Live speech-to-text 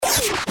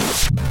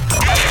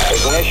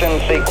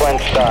Ignition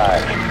sequence start.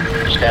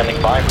 Standing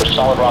by for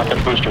solid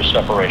rocket booster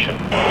separation.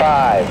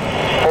 5,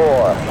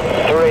 4,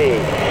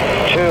 3,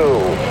 2,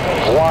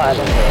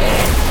 1.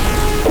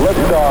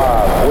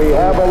 Liftoff. We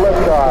have a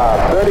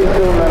liftoff. 32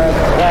 minutes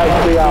past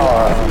the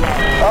hour.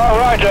 All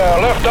right,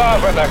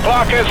 liftoff and the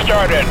clock has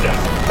started.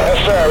 Yes,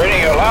 sir.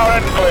 Reading you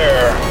loud and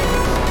clear.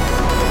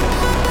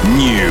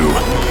 New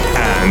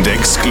and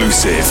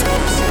exclusive.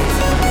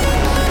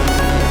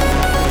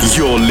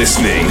 You're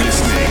listening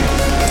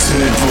to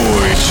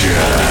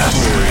Voyager.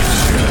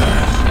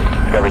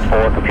 Discovery's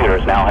 4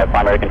 computers now have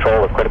primary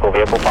control of critical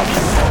vehicle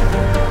function.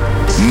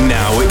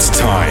 Now it's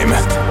time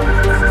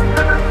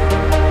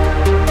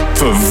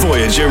for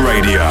Voyager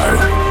Radio.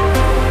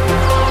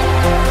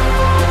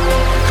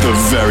 The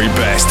very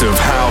best of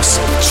house,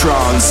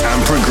 trance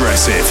and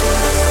progressive.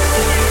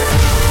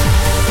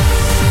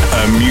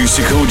 A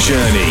musical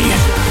journey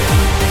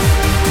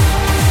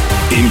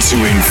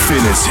into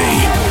infinity.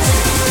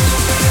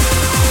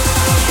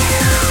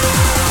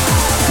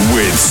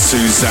 With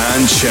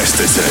Suzanne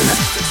Chesterton.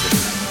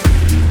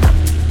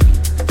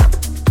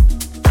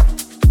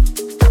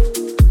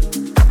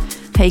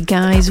 Hey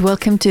guys,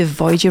 welcome to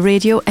Voyager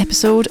Radio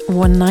episode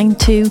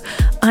 192.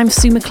 I'm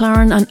Sue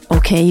McLaren and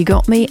okay, you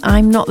got me.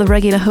 I'm not the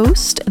regular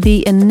host,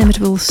 the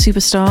inimitable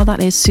superstar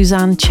that is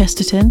Suzanne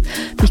Chesterton,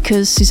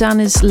 because Suzanne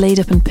is laid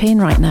up in pain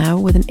right now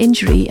with an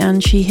injury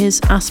and she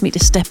has asked me to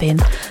step in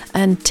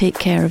and take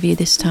care of you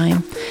this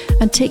time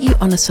and take you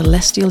on a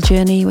celestial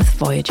journey with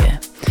Voyager,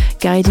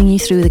 guiding you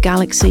through the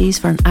galaxies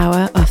for an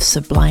hour of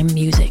sublime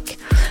music.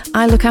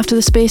 I look after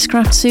the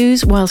spacecraft,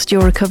 Suze, whilst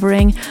you're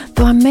recovering,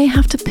 though I may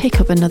have to pick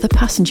up another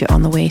passenger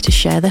on the way to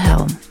share the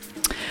helm.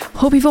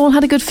 Hope you've all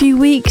had a good few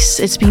weeks.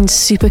 It's been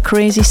super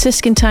crazy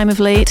Siskin time of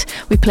late.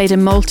 We played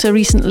in Malta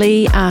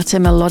recently at a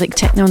melodic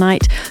techno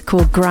night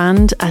called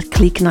Grand at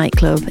Clique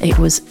nightclub. It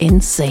was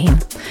insane.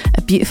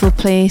 A beautiful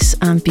place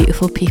and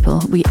beautiful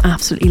people. We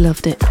absolutely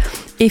loved it.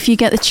 If you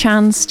get the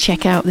chance,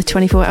 check out the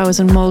 24 Hours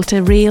in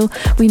Malta reel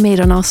we made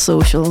on our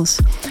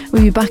socials.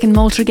 We'll be back in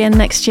Malta again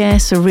next year,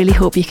 so really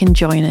hope you can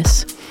join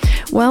us.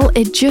 Well,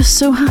 it just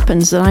so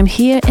happens that I'm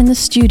here in the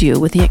studio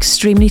with the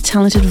extremely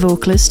talented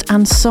vocalist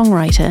and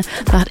songwriter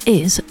that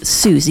is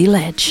Susie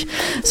Ledge.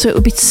 So it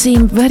would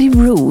seem very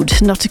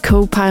rude not to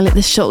co-pilot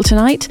this shuttle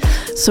tonight.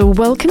 So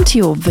welcome to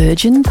your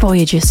Virgin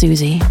Voyager,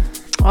 Susie.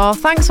 Oh,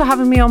 thanks for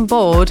having me on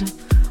board.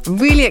 I'm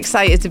really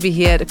excited to be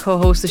here to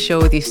co-host the show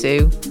with you,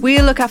 Sue.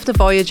 We'll look after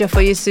Voyager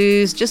for you,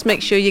 Suze. Just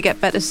make sure you get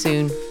better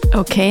soon.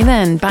 Okay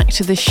then, back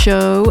to the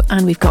show,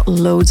 and we've got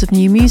loads of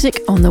new music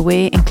on the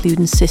way,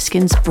 including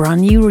Siskin's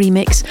brand new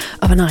remix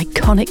of an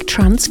iconic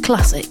trance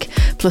classic,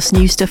 plus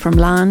new stuff from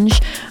Lange,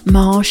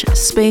 Marsh,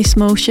 Space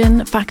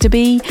Motion, Factor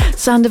B,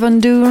 Sander van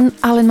Doorn,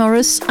 Alan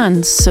Morris,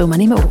 and so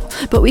many more.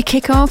 But we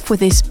kick off with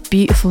this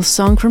beautiful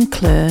song from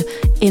Klur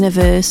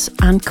Innerverse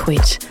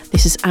Kwit.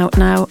 This is out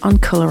now on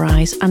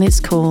Colorize, and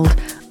it's called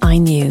I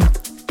Knew.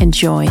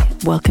 Enjoy.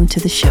 Welcome to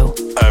the show.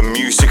 A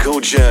musical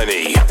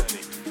journey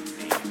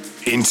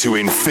into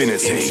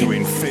infinity. Into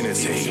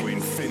infinity. Into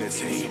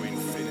infinity.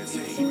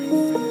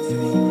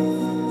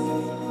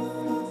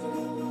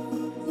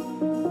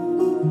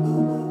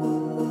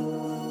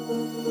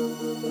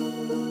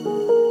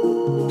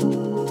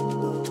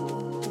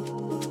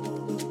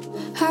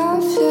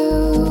 I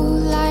flew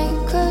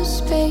like a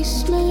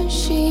space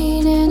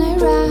machine and I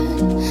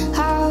ran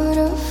out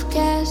of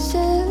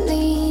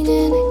gasoline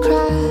and I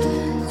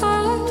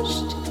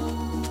crashed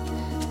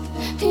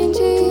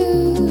into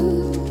you.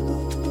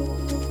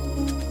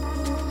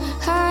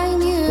 I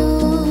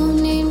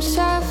knew names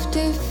have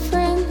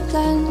different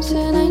lands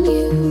and I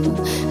knew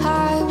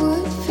I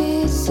would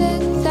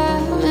visit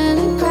them and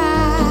I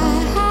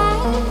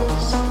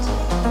crashed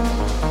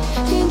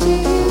into you.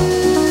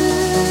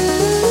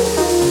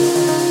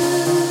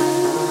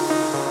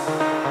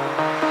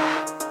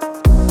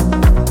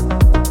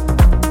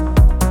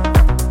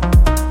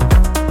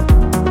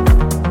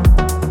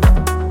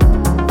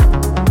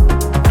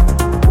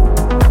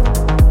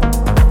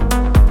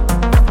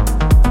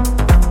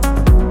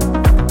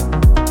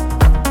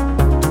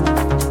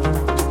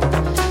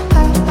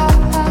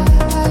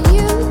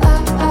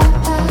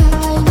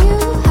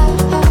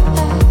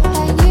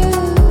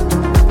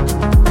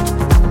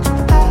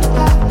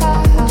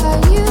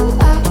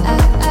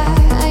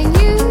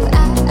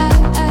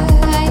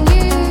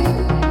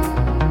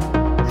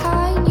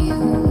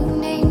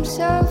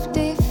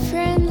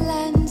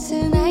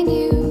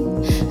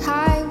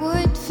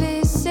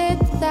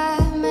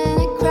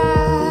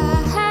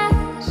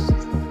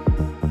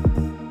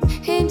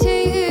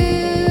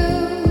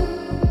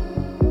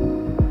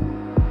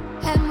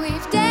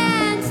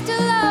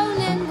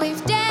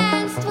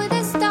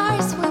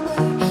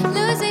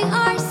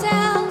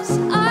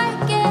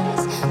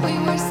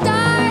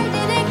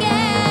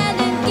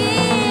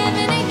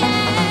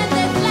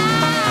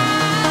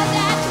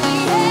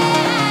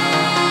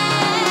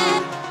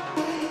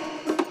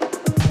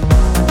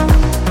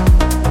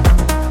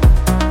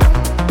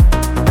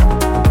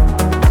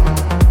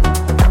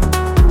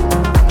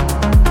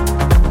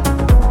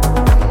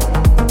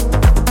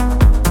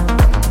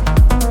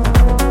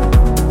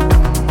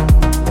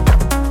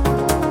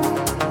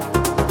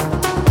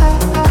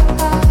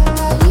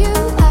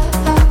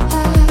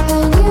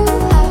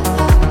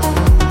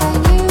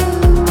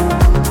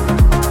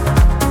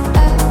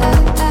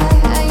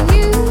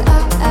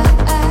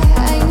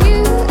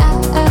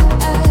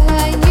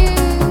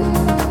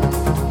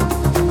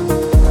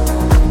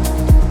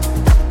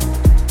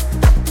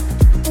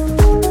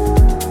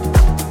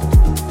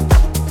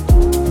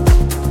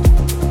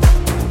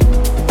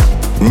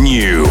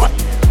 new,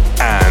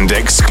 and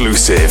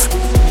exclusive.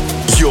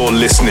 You're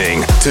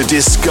listening to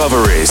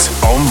Discoveries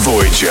on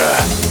Voyager.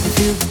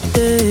 Feel the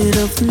dead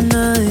of the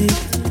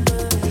night.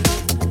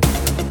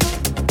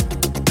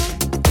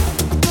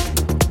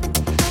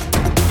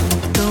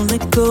 Don't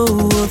let go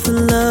of the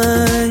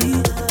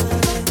light.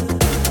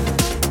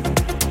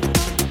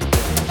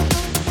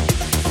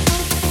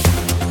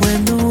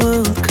 When the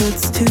world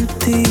cuts too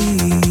deep,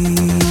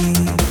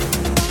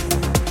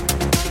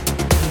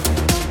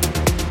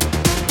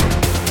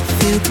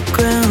 feel the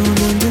ground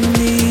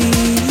underneath.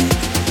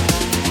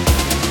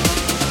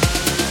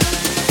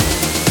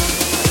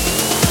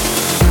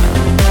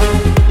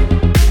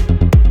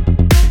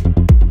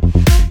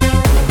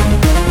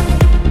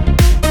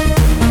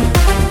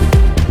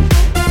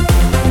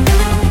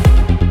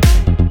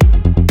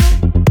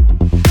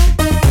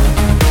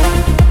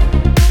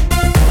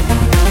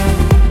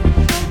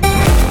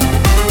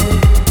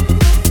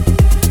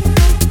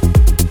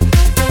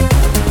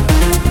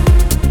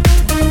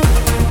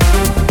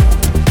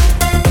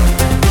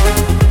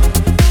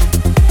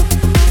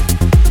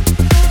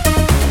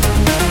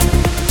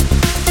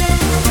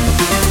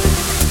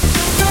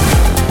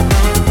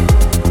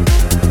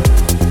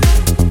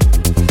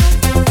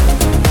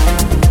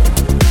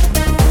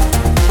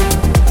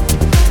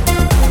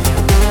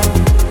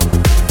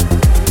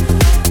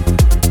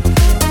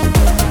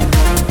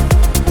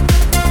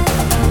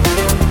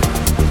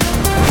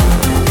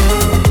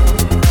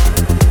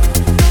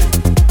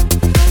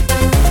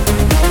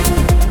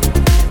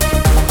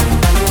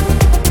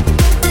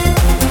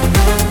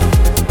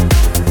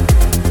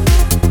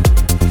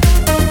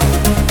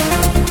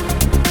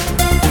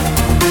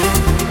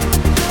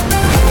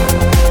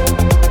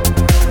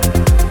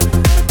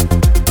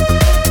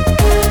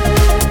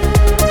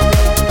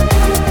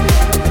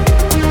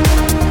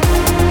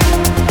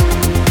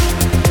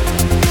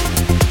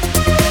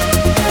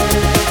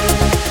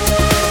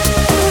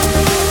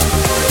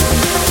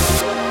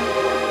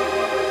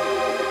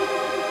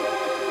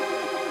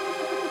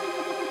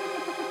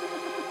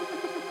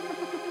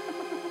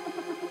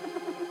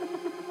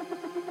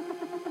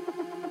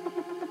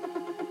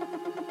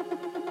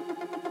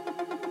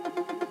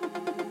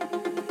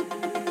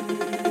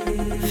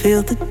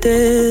 Feel the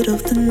dead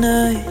of the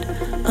night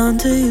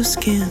under your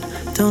skin.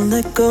 Don't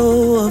let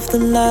go of the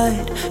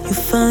light, you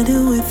find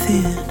it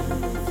within.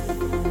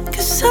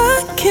 'Cause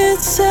I can't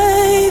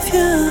save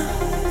you.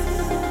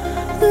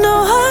 No,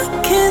 I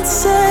can't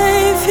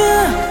save you.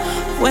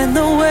 When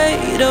the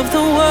weight of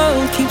the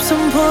world keeps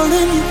on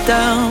pulling you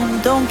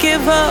down, don't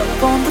give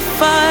up on the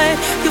fight,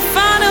 you'll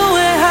find a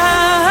way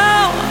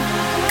out.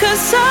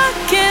 'Cause I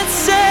can't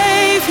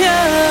save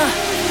you.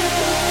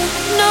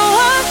 No,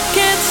 I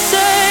can't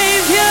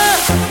save you.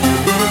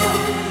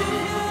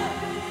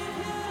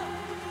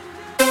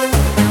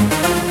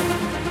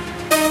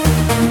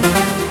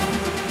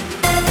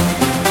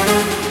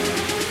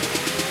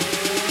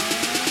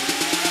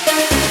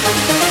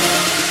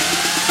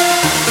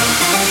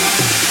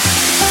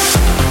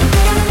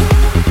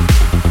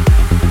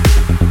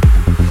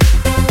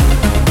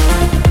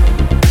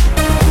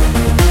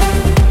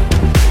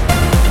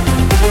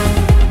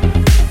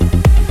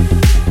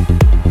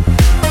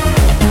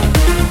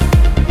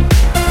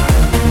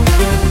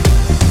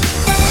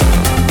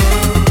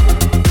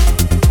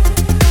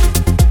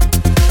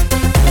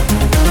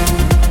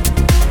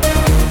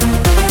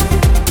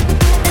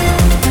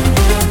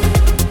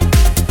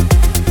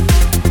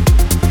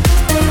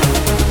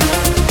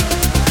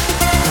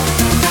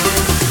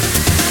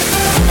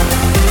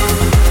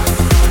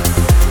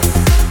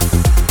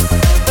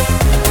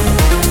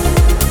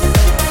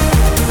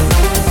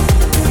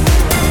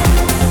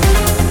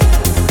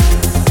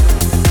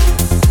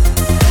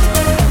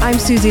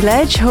 Susie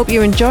Ledge. Hope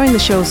you're enjoying the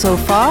show so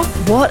far.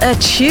 What a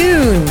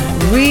tune!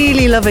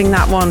 Really loving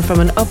that one from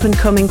an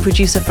up-and-coming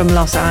producer from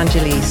Los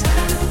Angeles.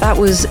 That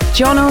was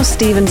Jono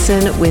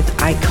Stephenson with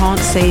I Can't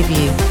Save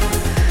You.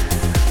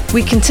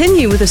 We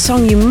continue with a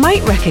song you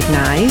might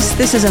recognise.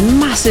 This is a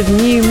massive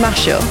new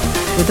mashup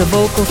with a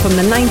vocal from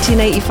the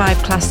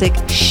 1985 classic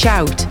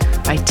Shout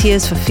by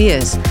Tears for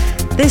Fears.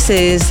 This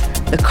is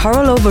the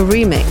Korolova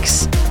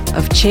remix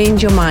of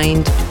Change Your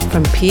Mind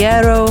from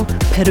Piero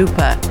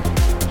Pirupa.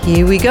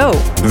 Here we go.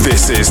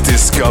 This is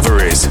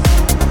Discoveries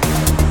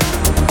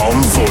on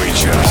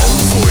Voyager.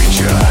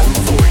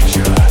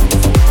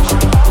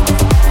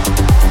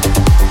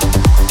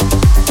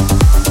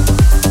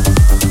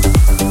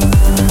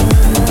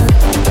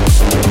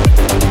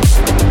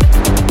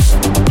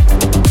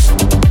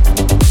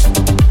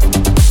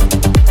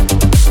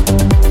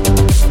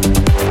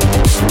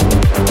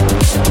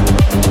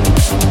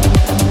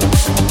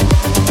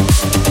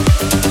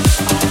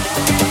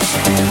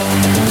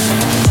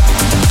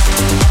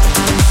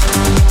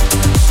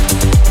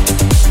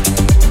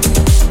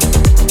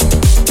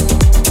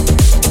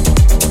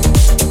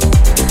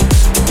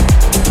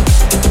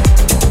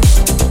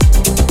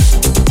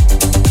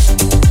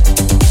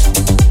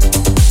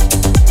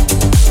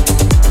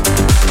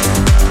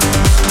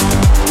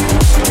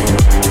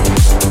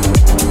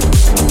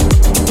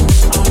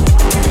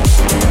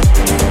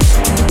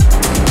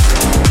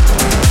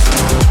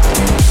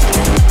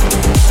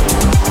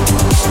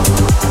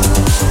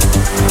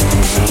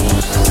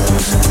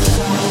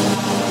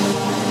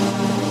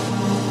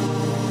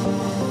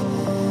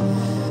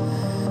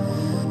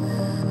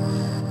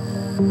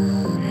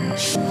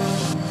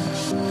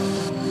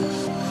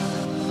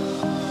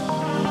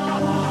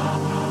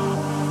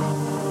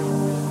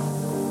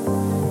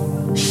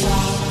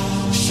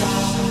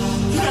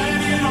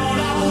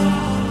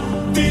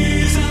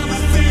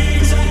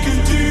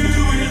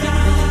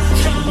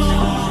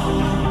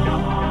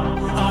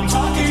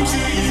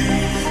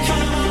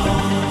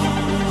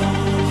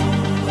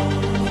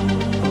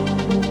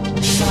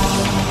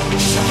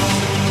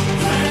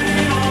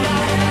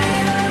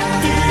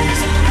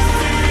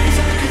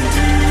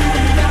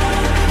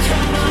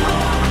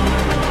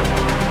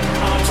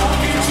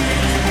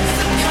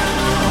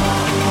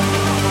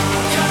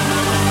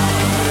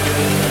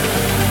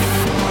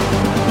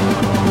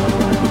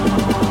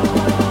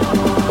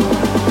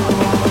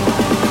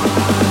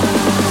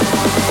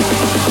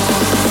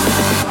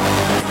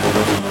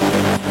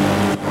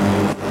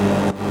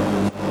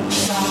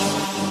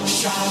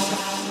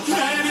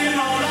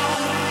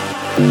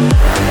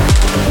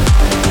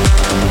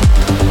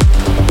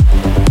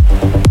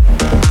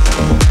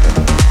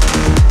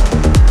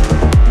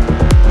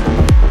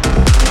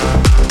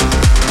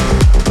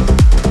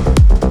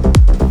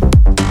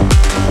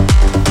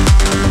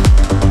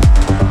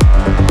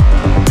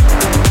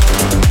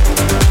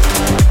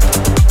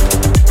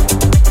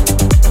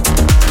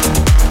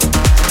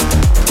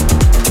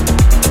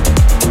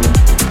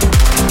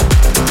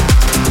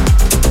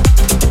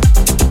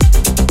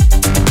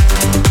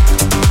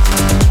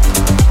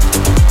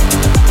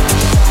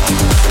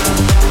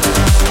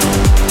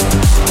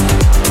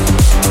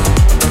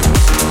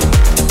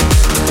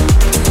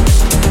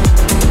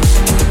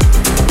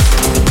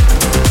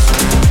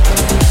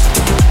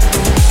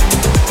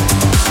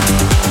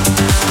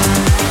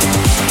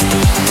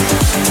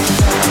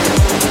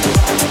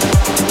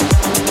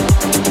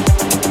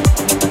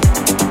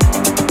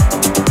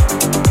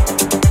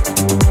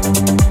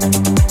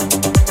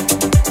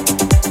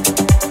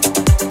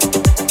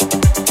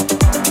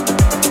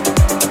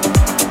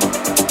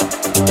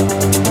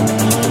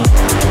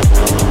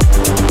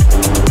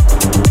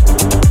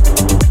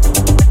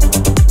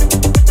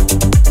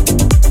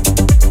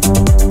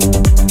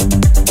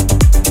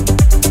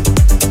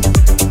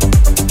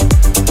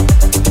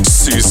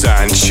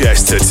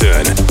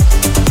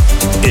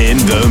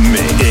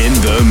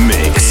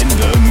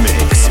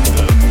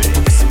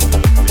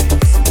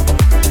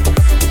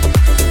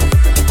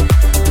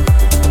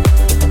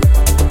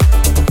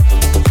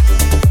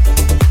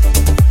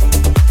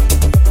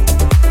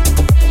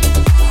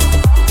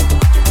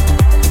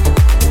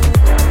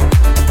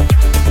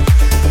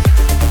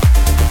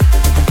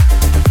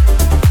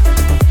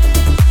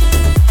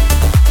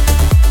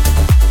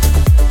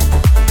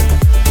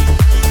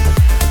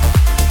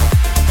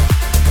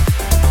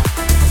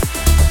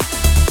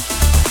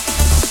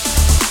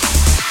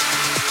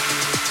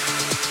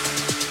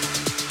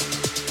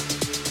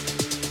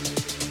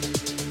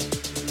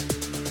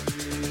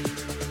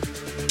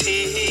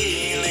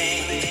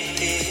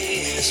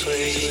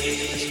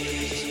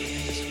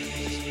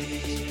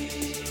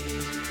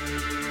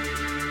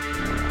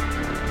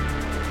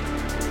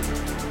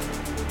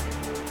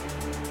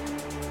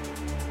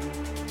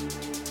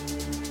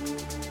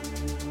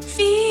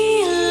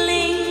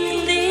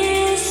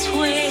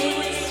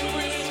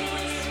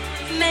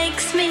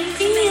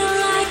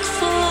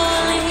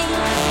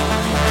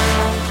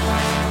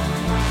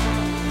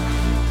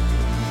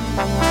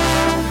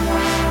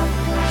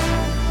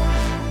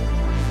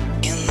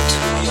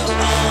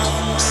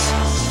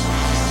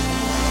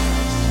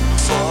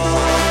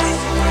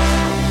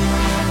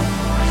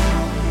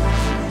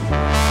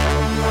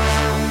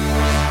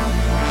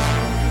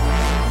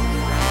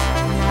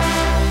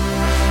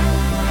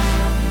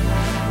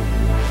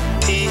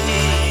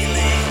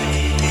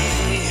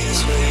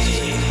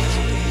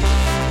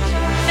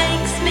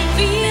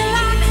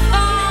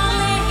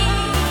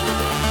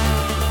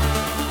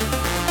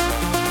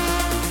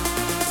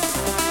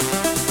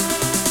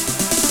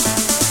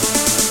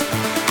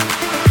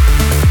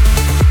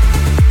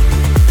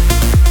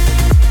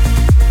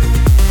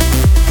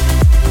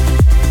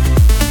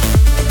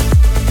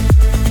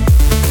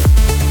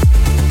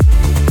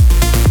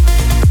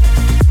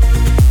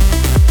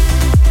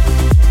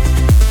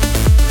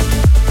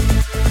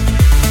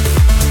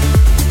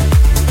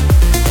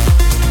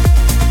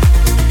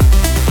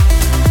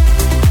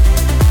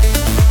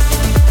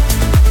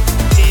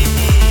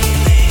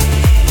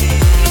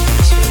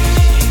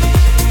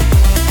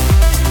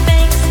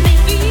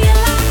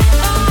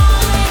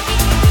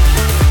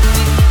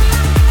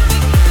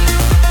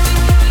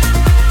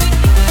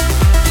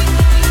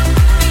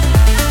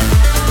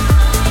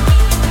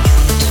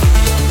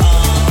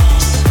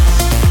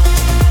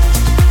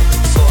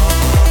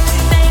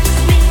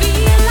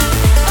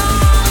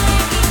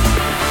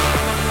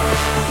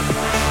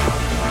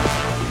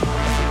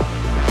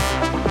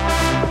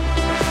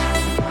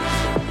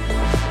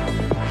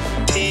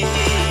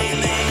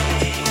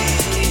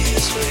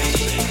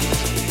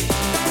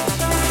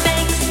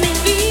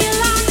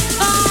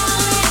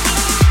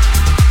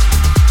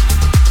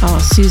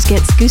 Suze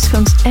gets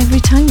goosebumps every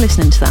time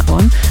listening to that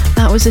one.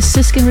 That was a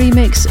Siskin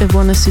remix of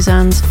one of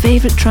Suzanne's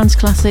favourite trance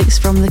classics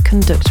from the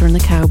Conductor and the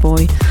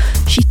Cowboy.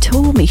 She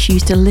told me she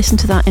used to listen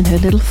to that in her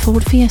little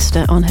Ford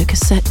Fiesta on her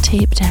cassette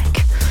tape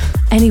deck.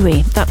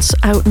 Anyway, that's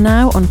out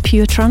now on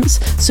Pure Trance,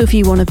 so if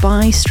you want to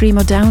buy, stream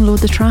or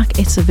download the track,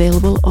 it's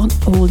available on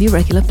all your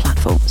regular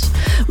platforms.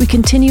 We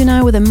continue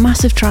now with a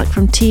massive track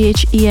from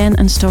THEN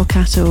and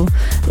Staccato.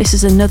 This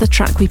is another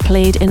track we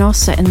played in our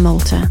set in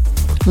Malta.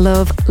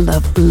 Love,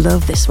 love,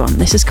 love this one.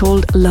 This is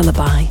called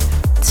Lullaby.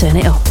 Turn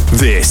it up.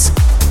 This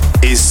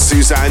is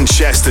Suzanne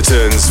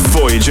Chesterton's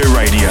Voyager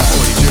Radio.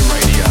 Voyager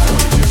Radio.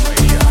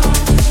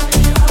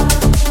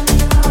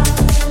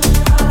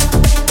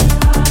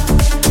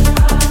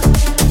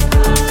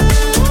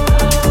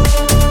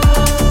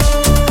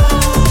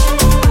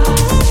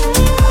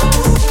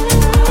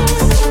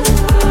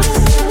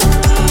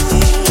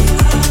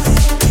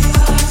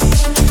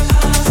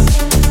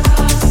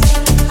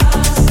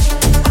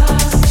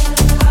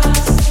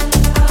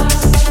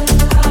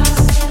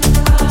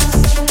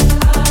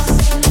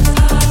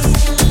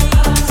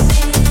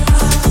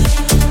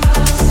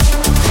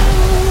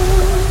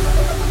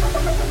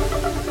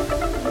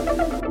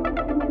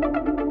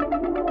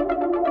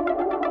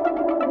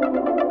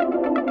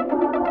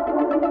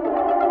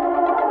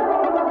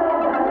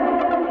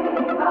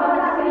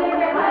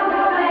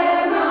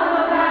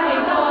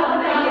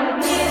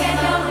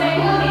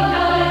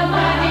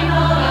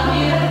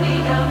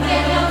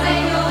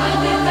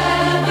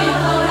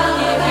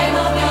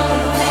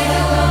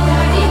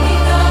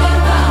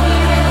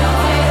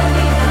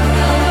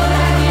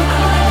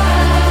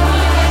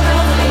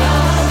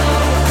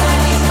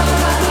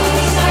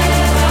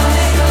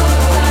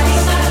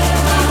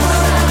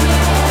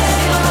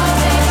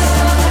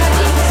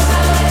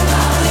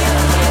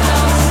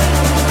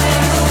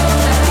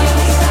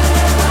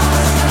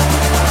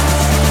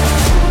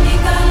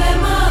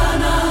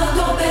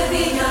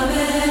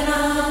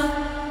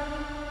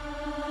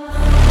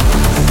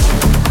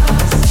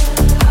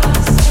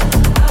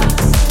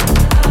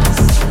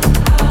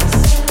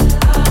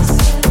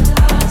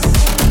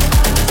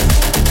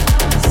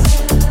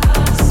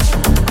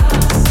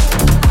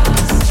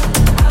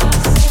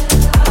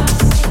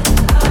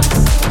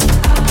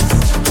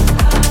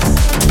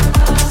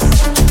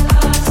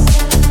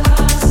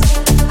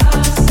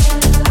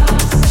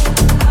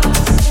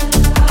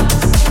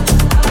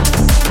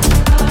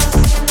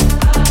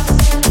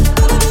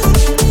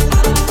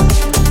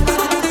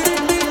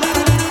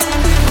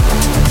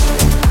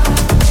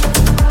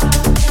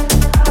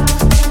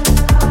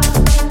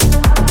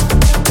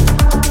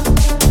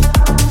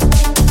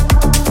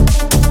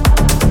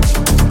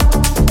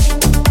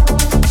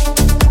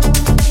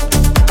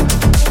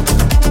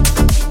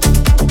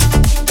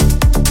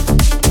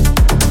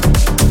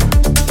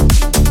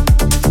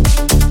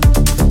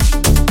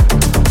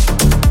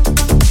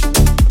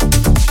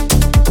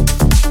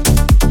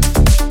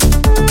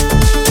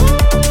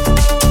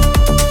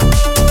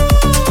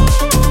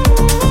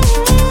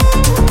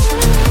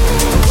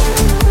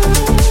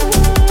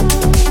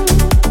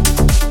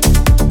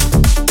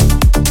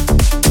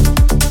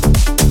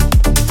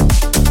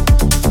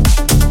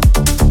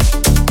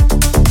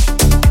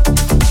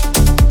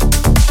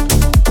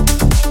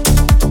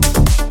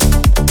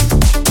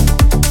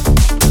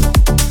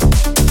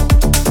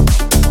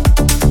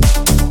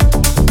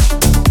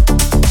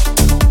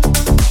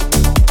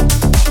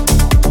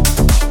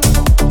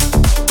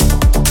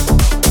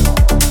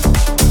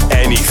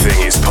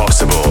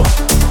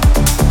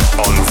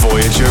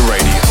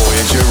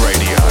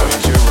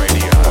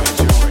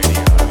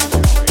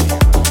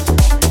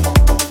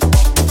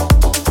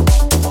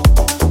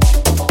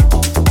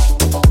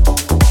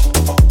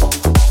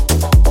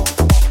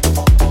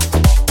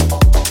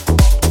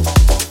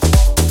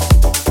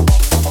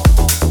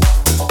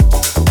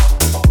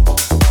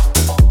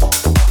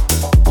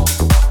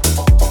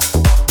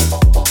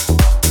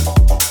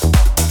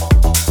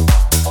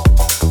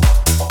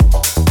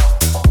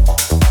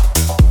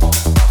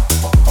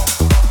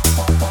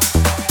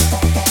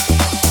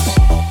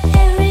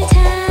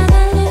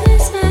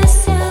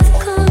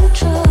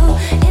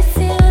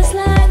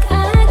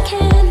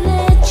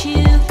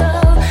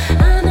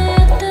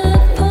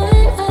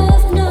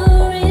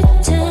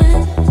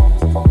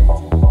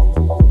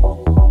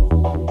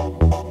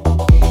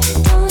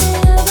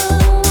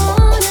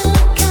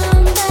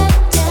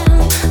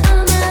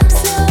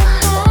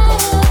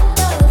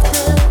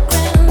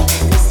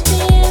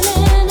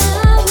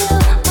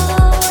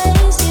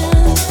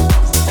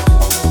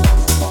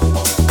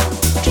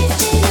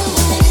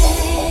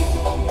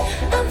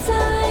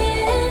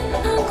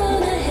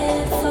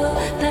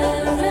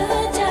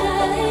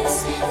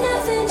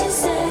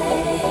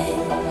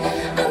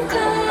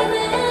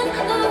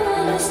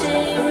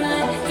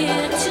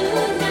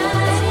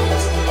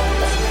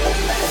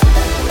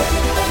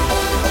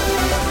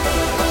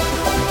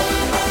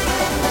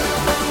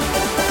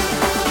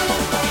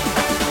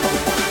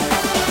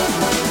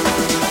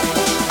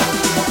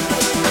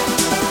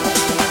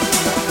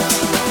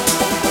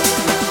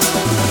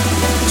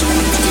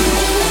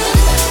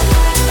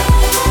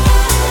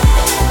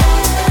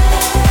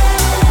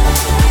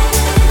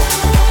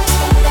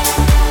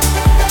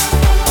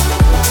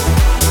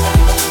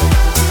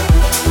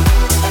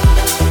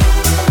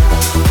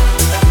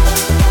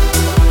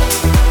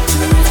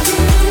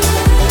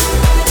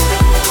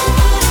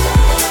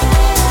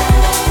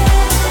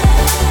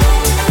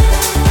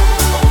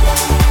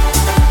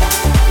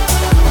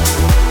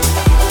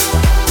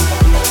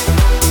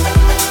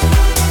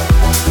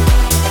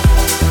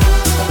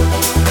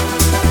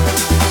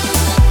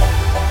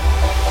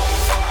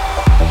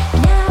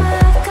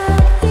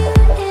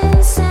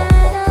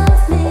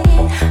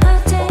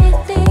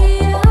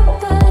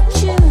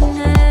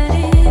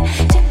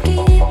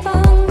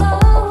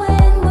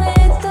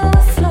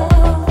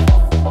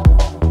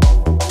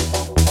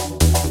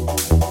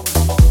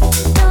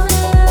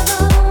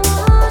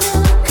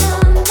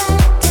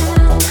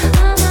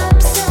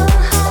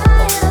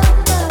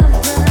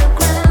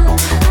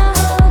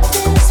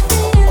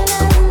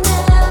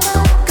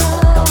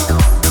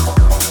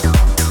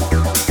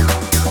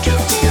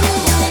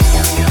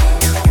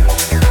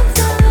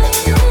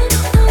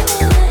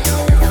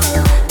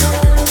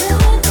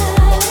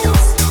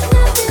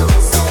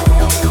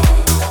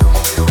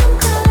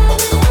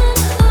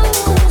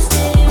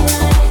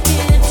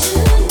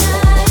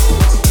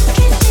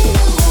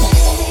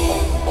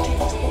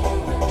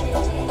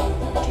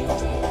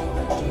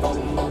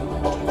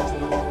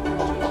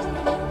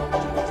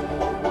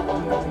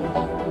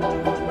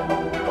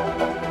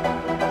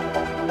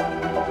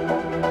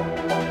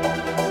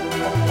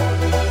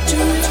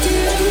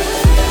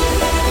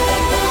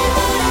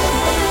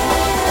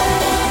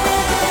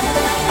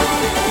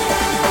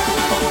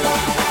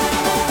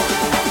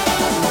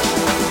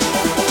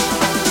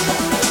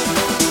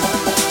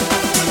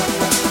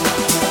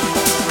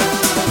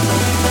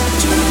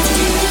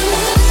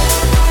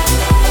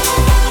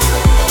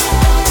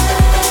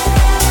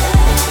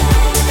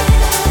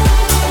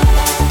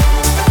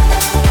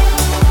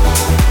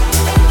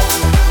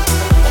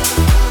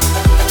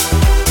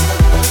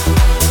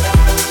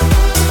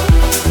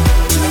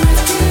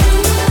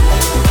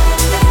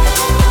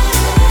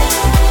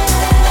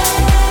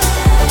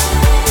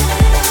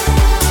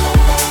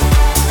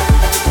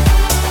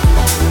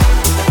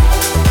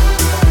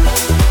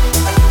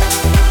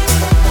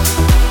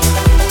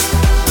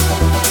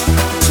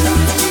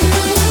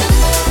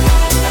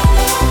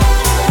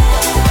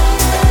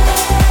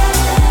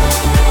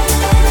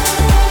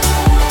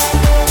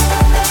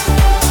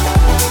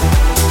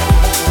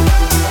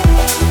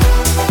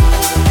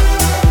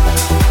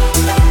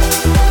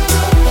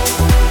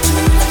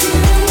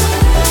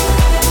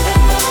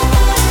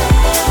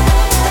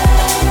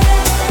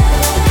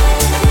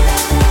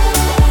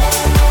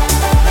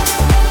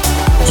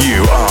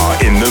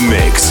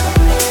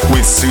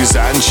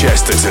 Suzanne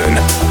Chesterton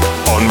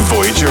on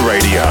Voyager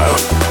Radio.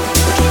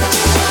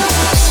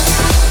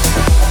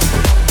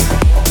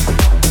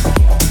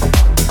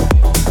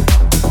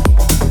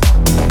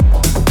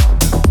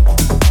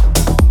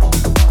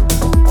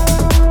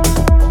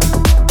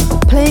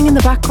 Playing in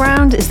the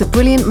background is the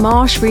brilliant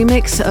Marsh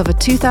remix of a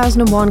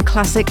 2001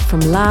 classic from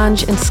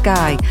Lange and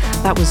Skye.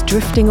 That was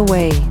Drifting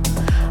Away.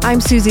 I'm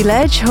Susie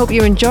Ledge. Hope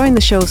you're enjoying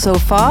the show so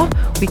far.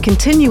 We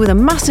continue with a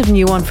massive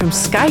new one from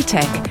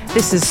Skytech.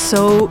 This is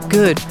so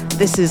good.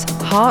 This is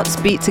Hearts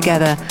Beat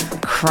Together.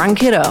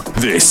 Crank it up.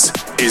 This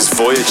is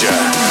Voyager.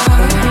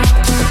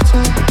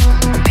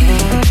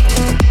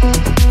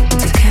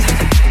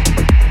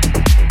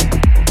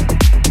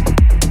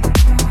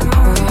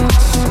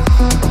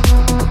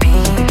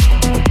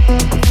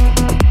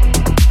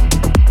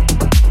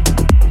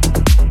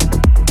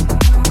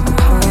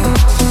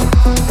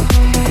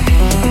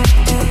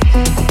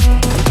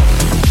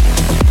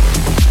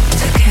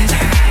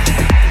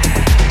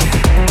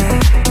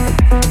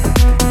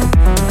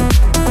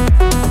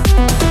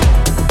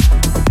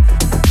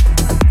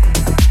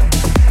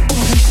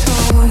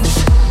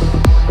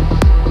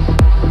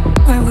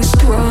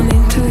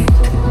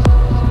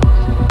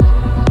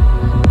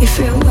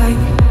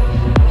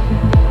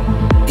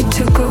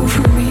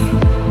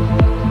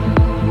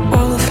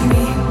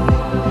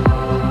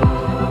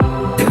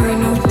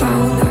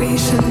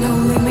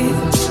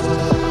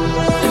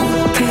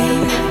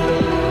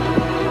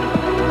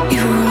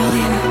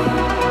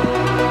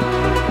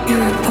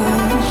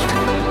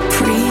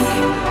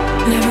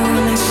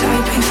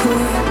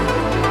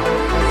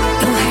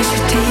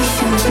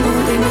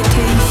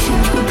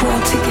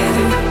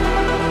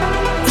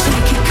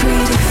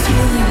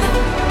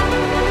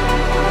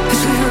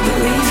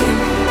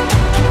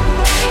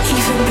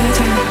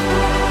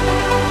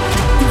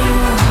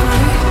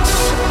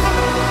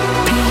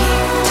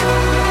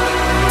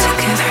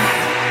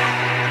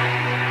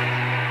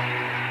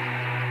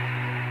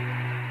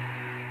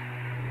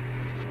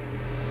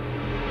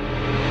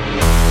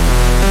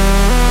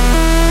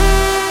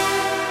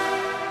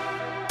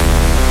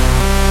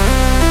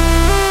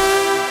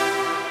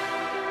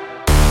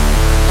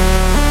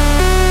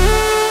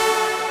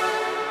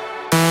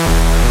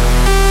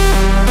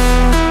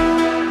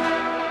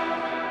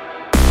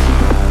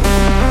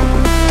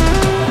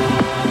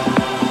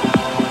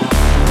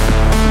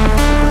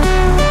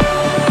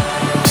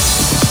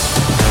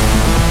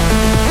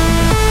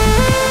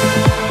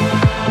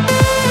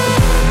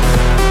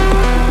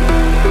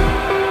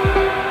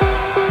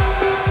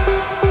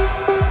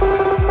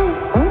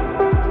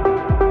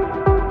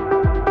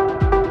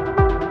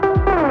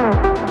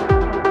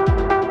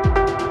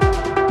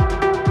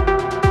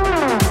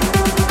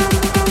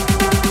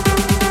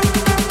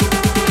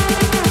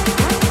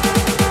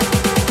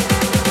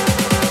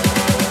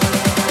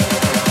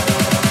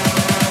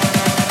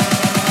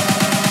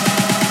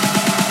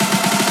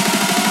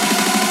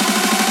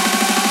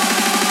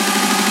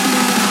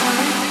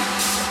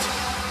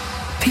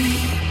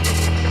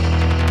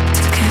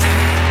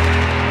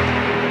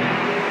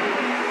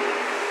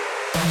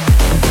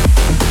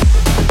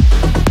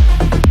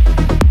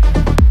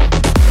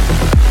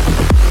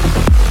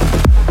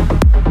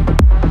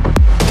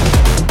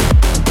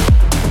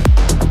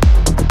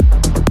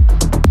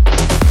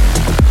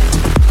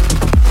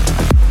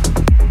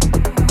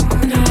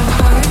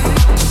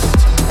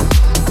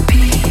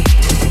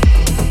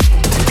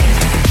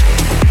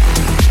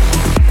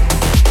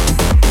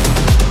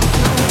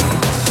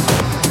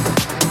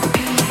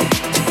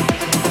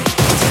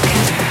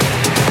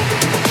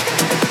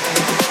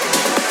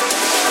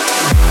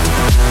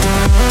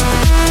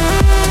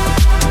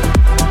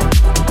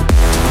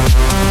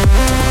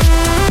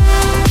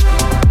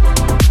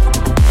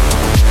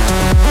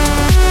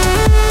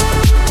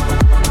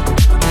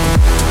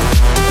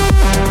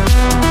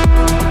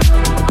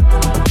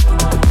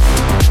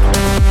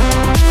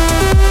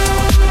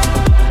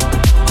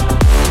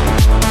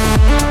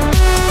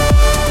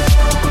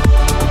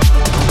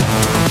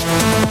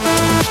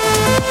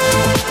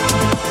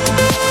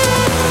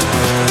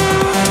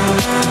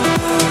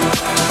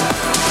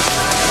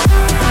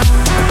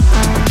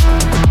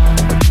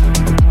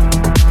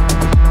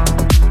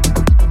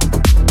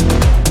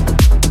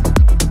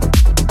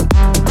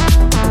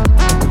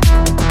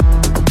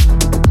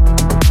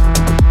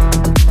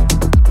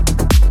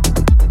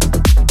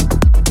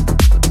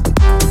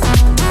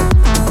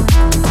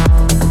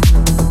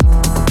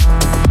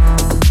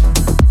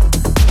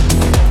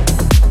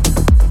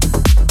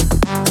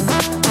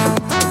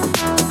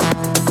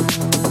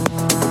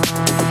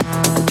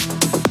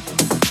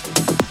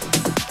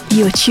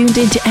 You are tuned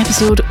into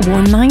episode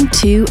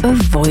 192 of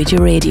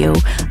Voyager Radio.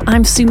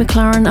 I'm Sue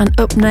McLaren, and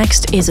up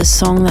next is a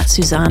song that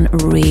Suzanne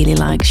really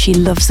likes. She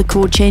loves the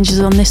chord changes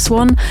on this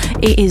one.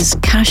 It is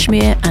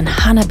Kashmir and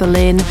Hannah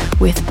Boleyn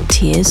with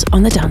Tears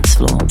on the Dance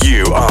Floor.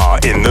 You are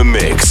in the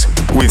mix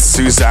with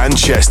Suzanne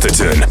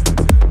Chesterton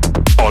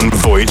on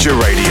Voyager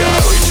Radio.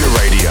 Voyager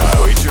Radio.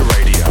 Voyager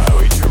Radio.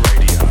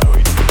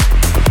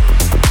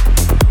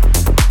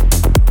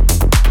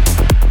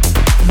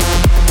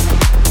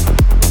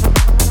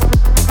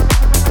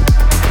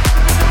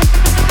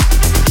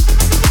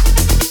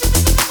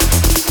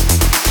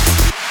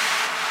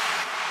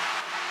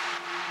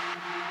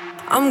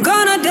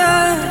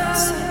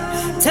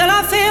 till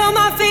I feel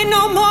my feet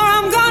no more.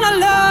 I'm gonna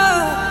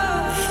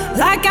love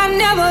like I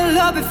never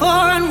loved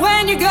before. And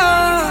when you go,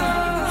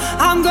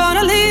 I'm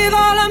gonna leave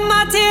all of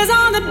my tears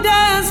on the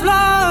dance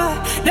floor.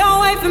 Don't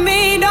wait for me,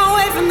 don't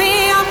wait for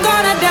me. I'm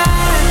gonna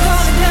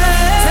dance,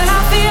 till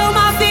I feel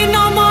my feet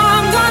no more.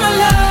 I'm gonna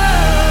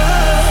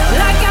love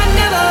like I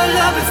never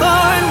loved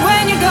before. And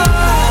when you go,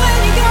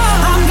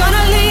 I'm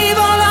gonna leave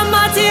all of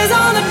my tears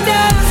on the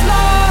dance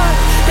floor.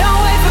 Don't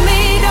wait for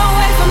me, don't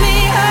wait for me.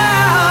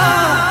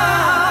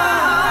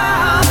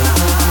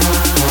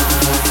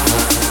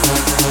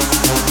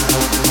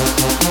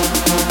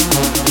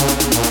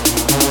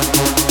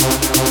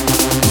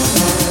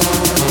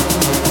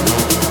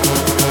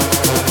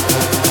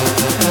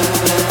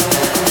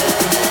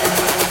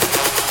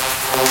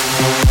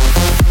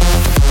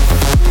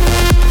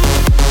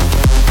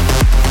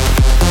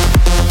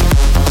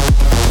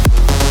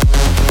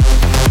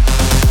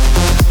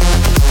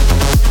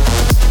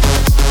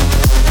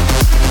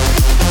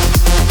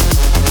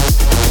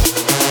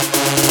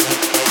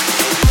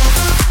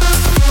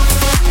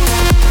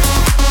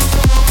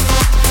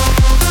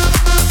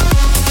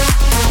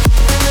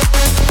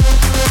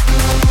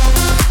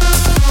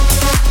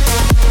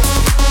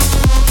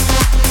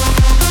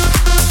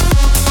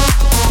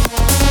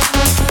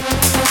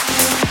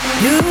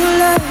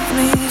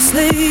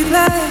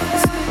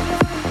 Sleepless,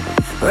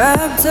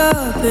 wrapped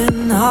up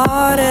in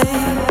heartache,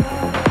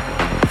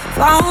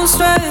 found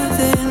strength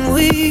in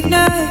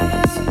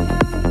weakness,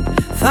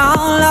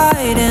 found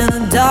light in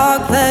a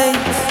dark place.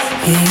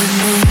 Yeah, it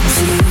makes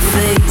you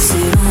face,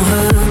 it don't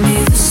hurt me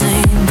the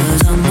same,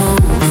 'cause I'm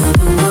over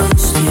the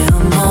worst, yeah,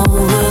 I'm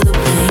over the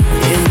pain.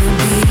 Yeah, the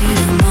beat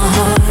in my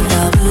heart,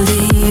 I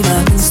believe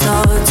I can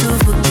start to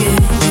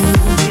forget you.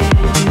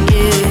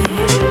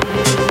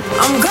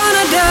 Yeah, I'm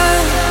gonna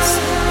dance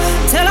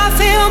till I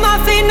feel my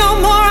feet no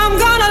more. I'm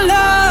gonna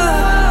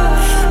love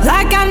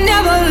like I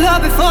never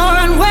loved before.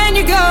 And when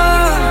you go,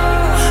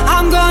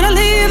 I'm gonna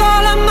leave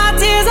all of my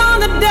tears on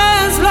the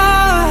dance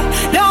floor.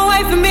 Don't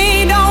wait for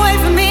me, don't wait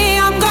for me.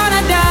 I'm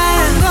gonna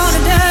dance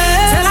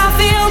till I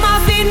feel my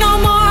feet no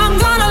more. I'm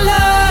gonna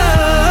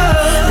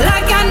love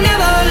like I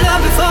never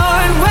loved before.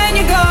 And when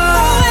you go,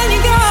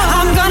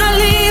 I'm gonna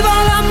leave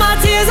all of my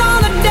tears on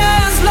the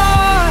dance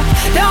floor.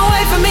 Don't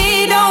wait for me,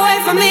 don't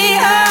wait for me.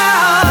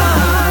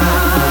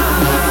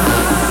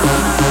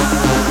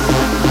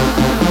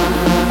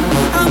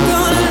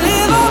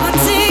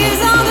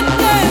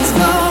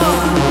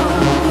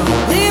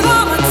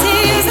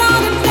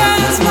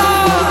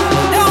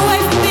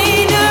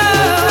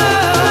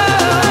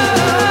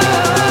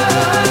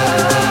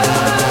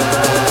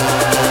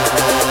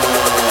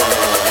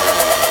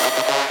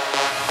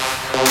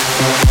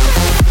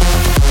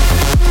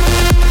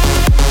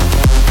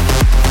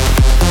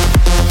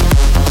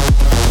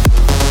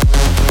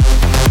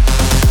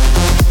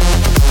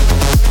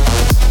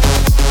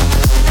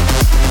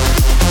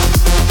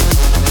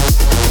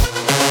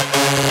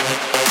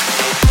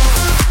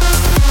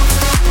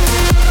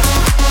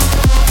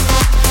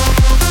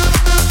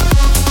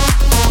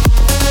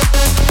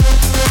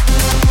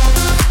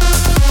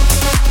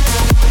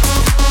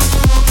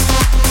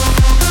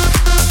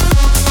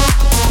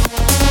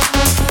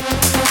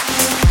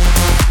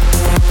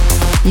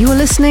 You are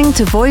listening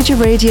to Voyager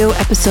Radio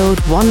episode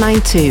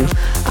 192.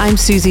 I'm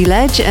Susie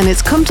Ledge, and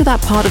it's come to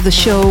that part of the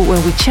show where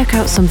we check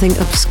out something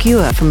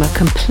obscure from a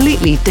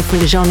completely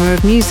different genre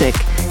of music.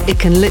 It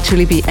can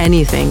literally be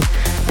anything.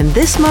 And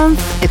this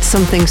month, it's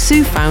something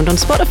Sue found on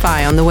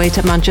Spotify on the way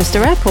to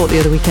Manchester Airport the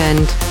other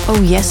weekend. Oh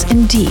yes,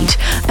 indeed.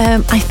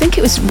 I think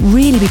it was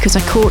really because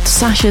I caught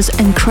Sasha's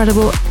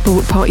incredible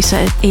party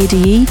set at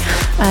ADE,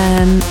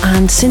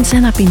 and since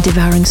then I've been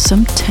devouring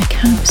some tech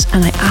house,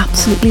 and I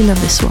absolutely love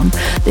this one.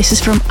 This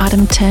is from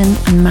Adam Ten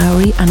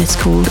Maori, and it's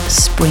called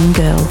Spring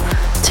Girl.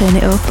 Turn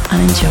it up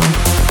and enjoy.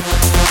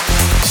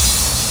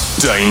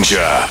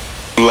 Danger.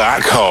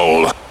 Black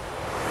hole.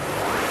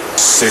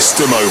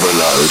 System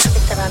overload.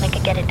 It's ironic, I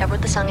get it. I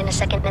wrote the song in a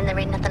second, and there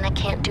ain't nothing I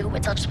can't do.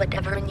 It's all just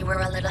whatever, and you were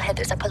a little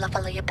heathers. I pull off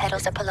all of your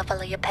pedals, I pull off all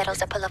of your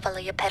pedals, I pull off all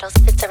of your pedals.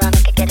 It's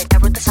ironic, I get it. I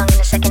wrote the song in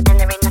a second, and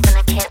there ain't nothing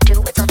I can't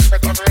do. It's all just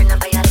whatever, and I'm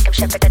biotic, I'm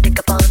shepherd. I dig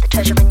up all of the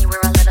treasure, and you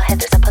were a little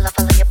heathers. I pull off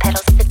all of your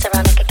pedals. It's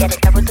ironic, I get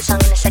it. I wrote the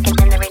song in a second,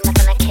 and there ain't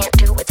nothing I can't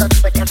do. It's all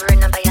just whatever,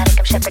 and I'm biotic,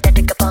 I'm shepherd. I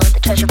dig up all of the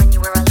treasure, and you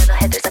were a little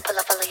heathers. I pull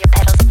off all of your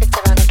pedals. It's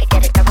ironic, I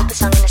get it. I wrote the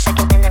song in a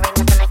second, and there ain't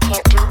nothing I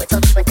can't do. It's all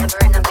just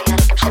whatever, and I'm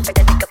biotic, I'm shepherd.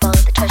 I dig up all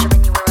of the treasure,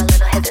 and you were a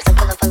little heathers. I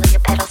pull off all of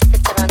your pedals.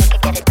 It's ironic, I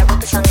get it. I wrote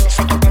the song in a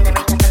second, and there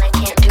ain't nothing I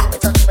can't do.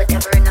 It's all just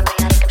whatever, and I'm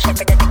biotic, I'm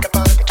shepherd. I dig up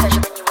all of the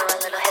treasure, and you were a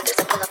little heathers.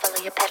 I pull off all of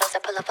your pedals. I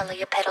pull off all of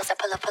your pedals. I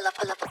pull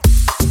off.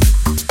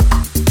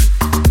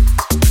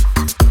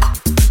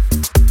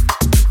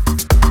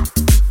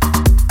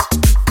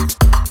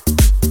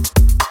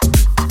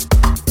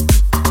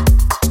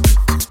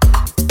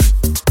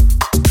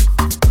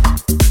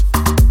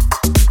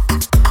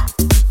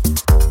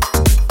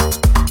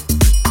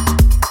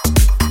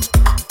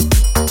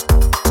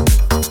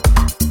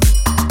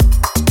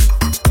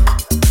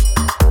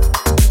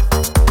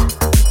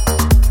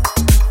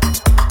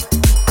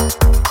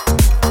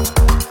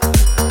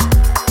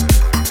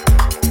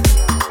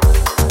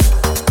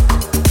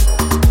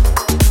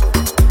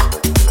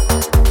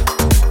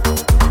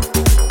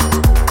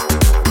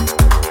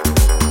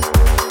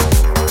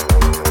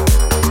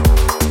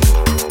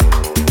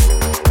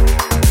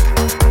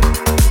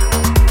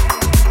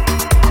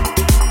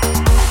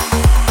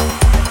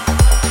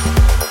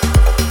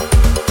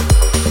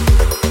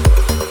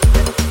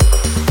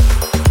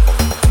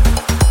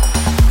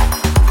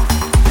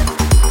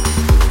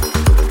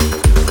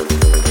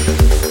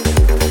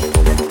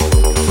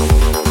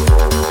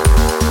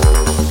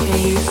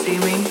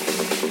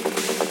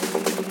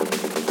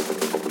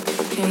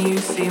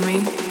 see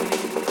me?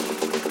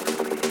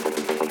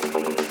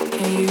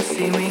 Can you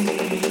see me?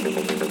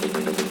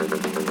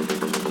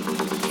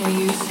 Can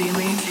you see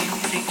me?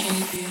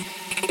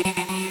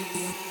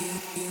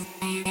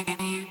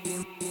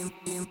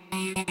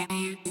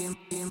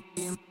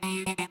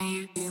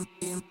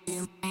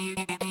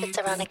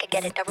 I could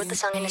get it. I wrote the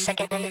song in a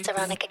second, and it's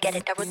around. I could get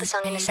it. I wrote the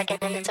song in a second,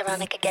 and it's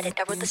around. I could get it.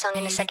 I wrote the song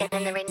in a second,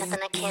 and there ain't nothing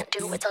I can't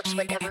do. It's all just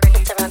whatever, and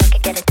it's around. I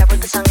could get it. I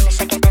wrote the song in a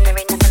second, and there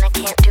ain't nothing I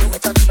can't do.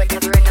 It's all just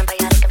whatever, and I'm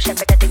biotic. I'm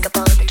shepherd. I dig up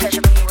all of the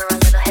treasure when you were a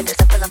little head.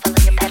 There's a pull off all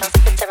of your pedals.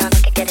 It's around. I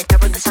could get it. I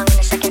wrote the song in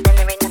a second, and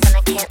there ain't nothing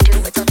I can't do.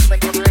 It's all just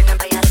whatever, and I'm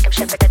biotic. I'm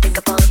shepherd. I dig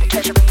up all of the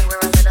treasure when you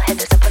were a little head.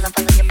 There's a pull off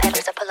all of your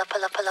pedals. A pull up,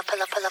 pull up, pull up,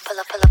 pull up, pull up, pull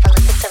up, pull up, pull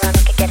up. It's around.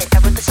 I could get it. I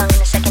wrote the song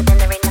in a second, and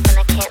there ain't nothing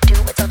I can't do.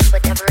 It's all just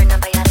whatever, and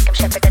I'm biotic. I'm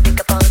shepherd. I dig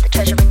up all of the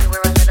treasure when you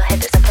were a little head.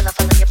 There's a pull off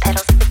all of your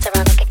pedals. It's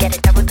around. I could get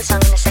it. I wrote the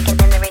song in a second,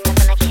 and there ain't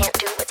nothing I can't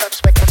do. It's all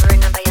just whatever,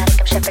 and I'm biotic.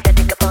 I'm shepherd. I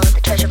dig up all of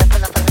the treasure. I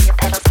pull off all of your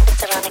pedals.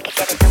 It's around. I could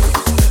get it.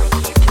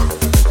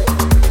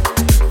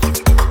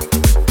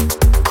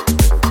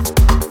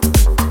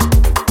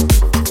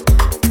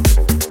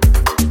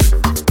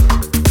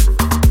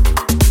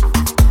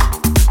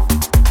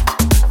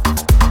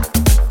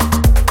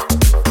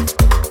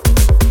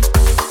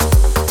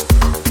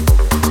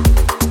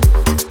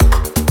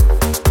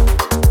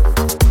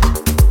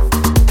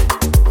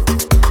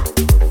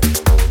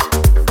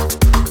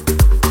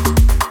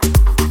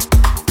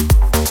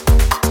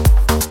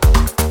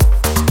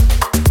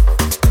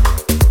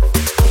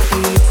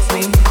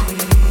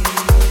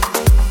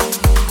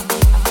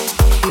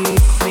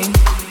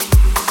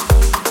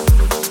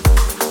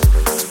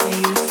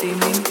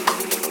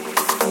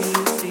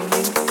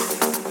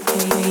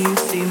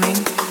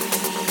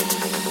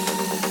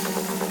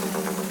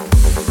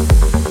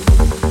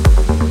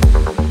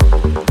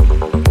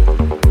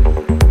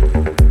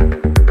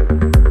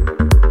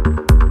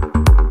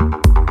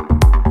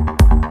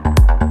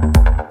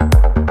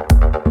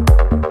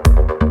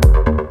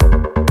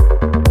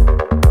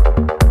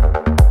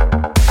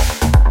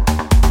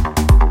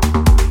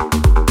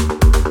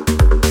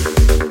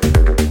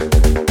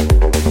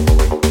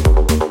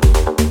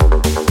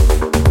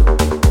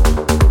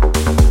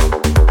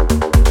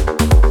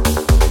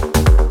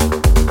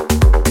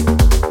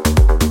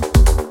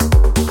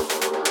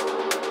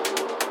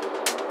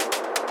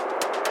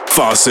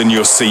 Fasten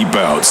your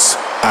seatbelts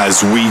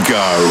as we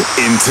go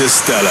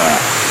Interstellar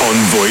on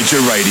Voyager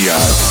Radio.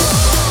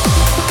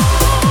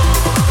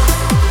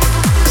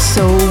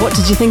 So what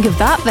did you think of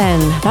that then?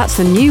 That's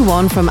the new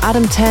one from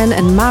Adam 10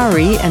 and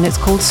Maori, and it's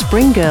called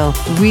Spring Girl.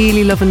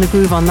 Really loving the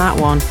groove on that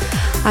one.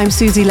 I'm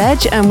Susie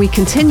Ledge, and we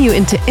continue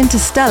into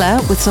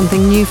Interstellar with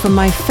something new from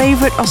my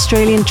favourite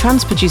Australian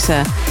trance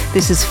producer.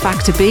 This is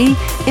Factor B,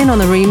 in on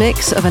the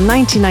remix of a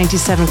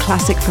 1997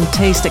 classic from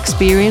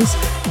TasteXperience.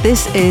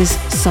 This is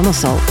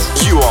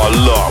Summersault. You are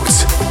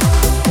locked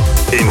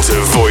into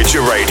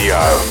Voyager Radio.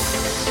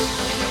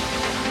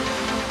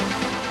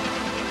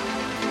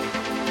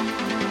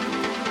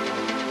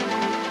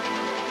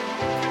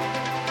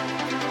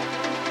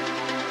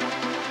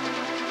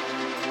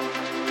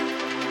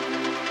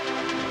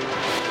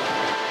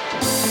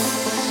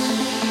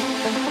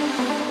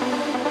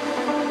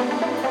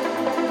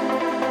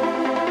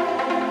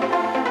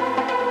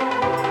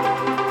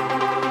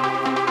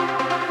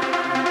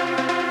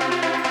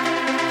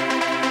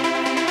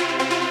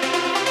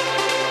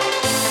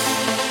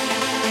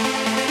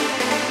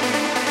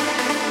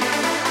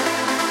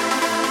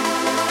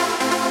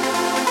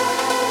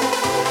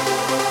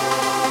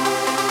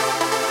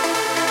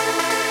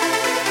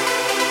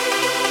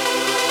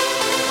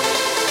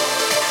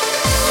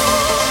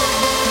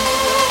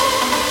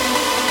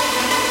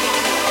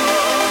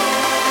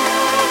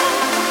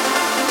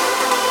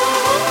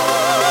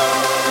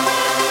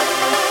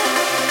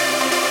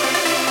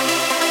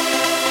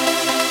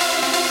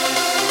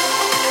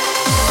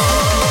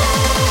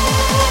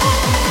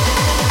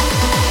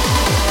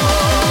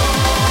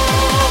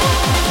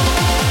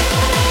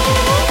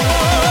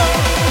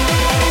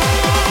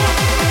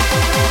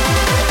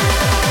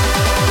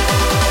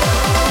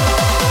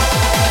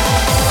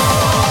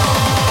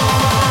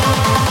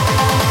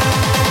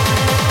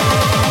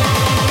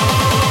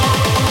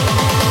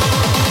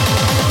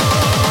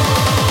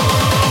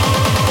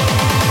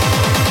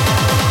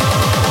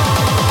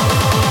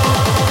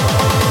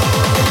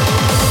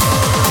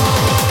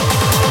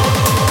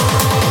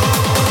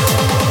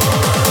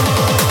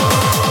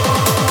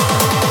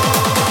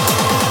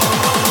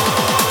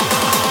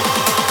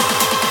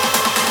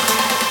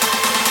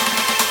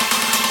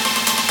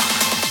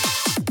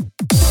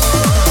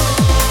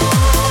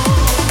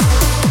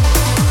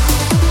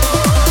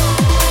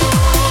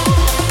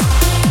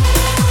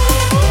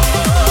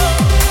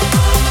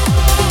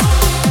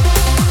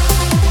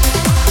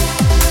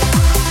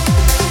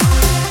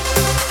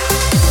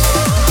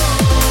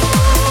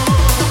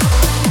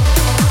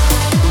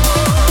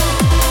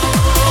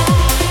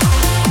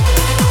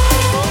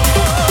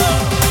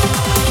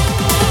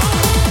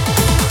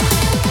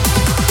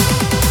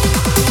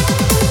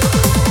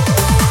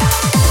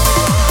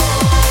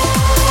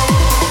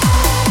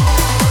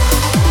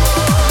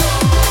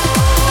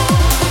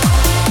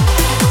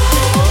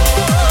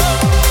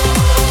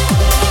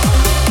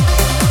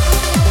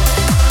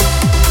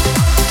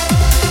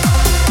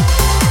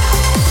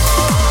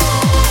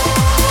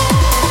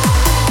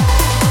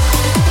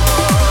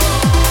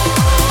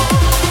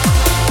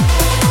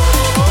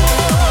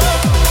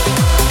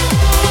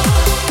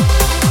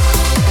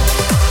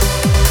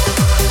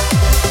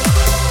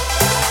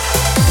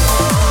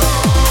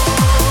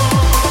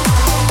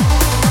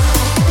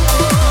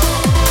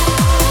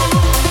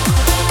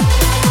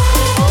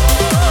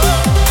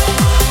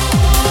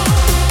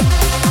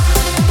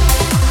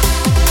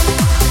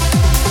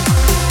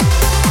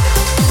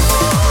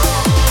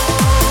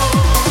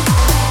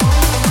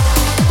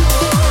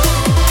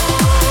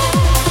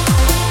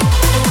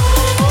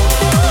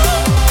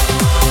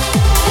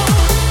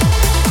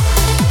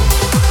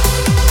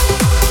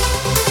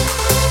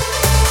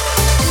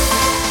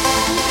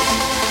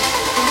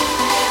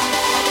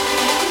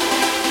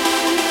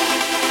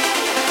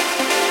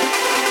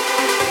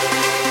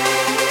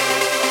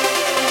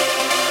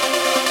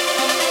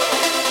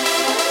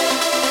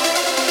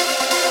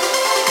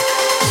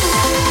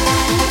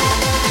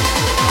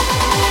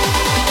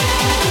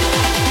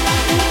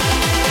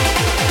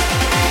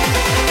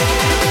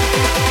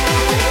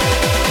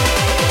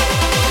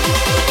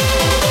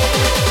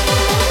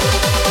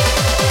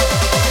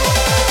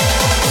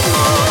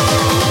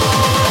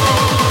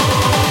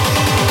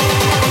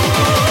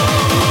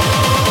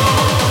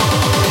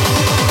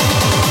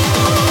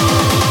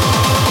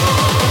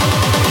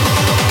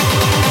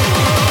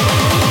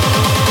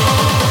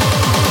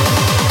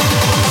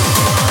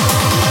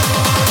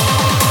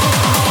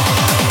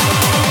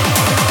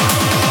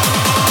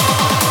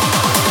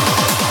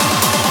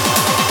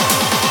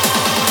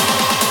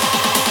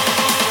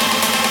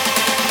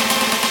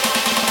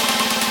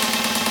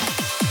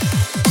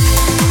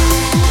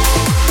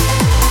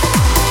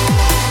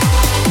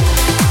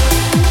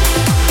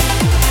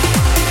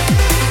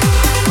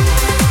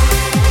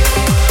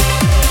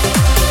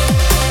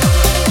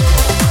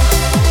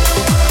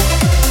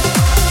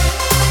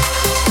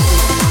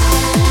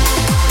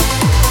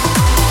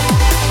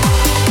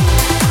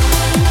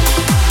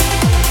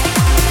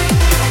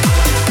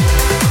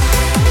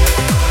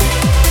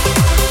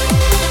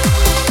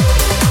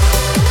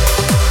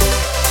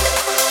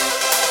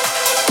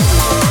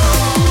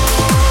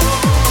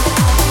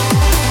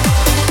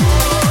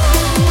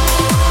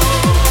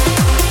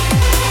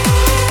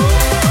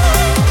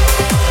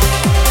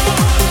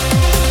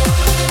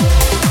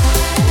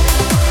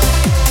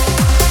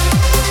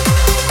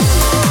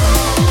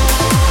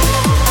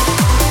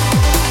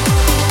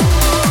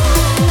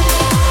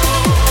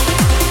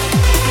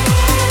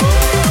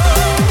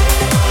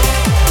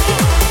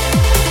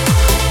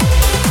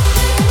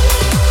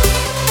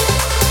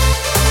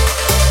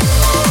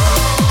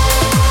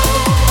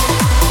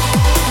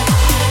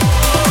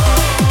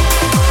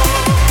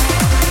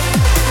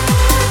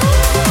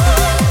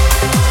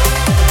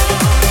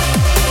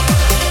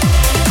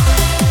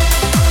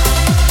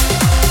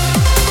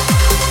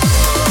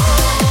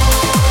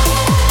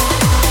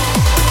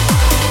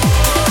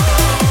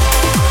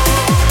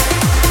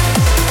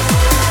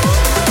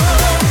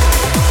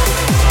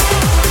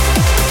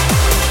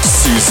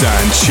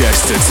 Suzanne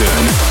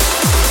Chesterton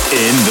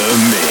in the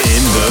mix.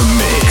 In the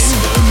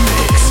mix.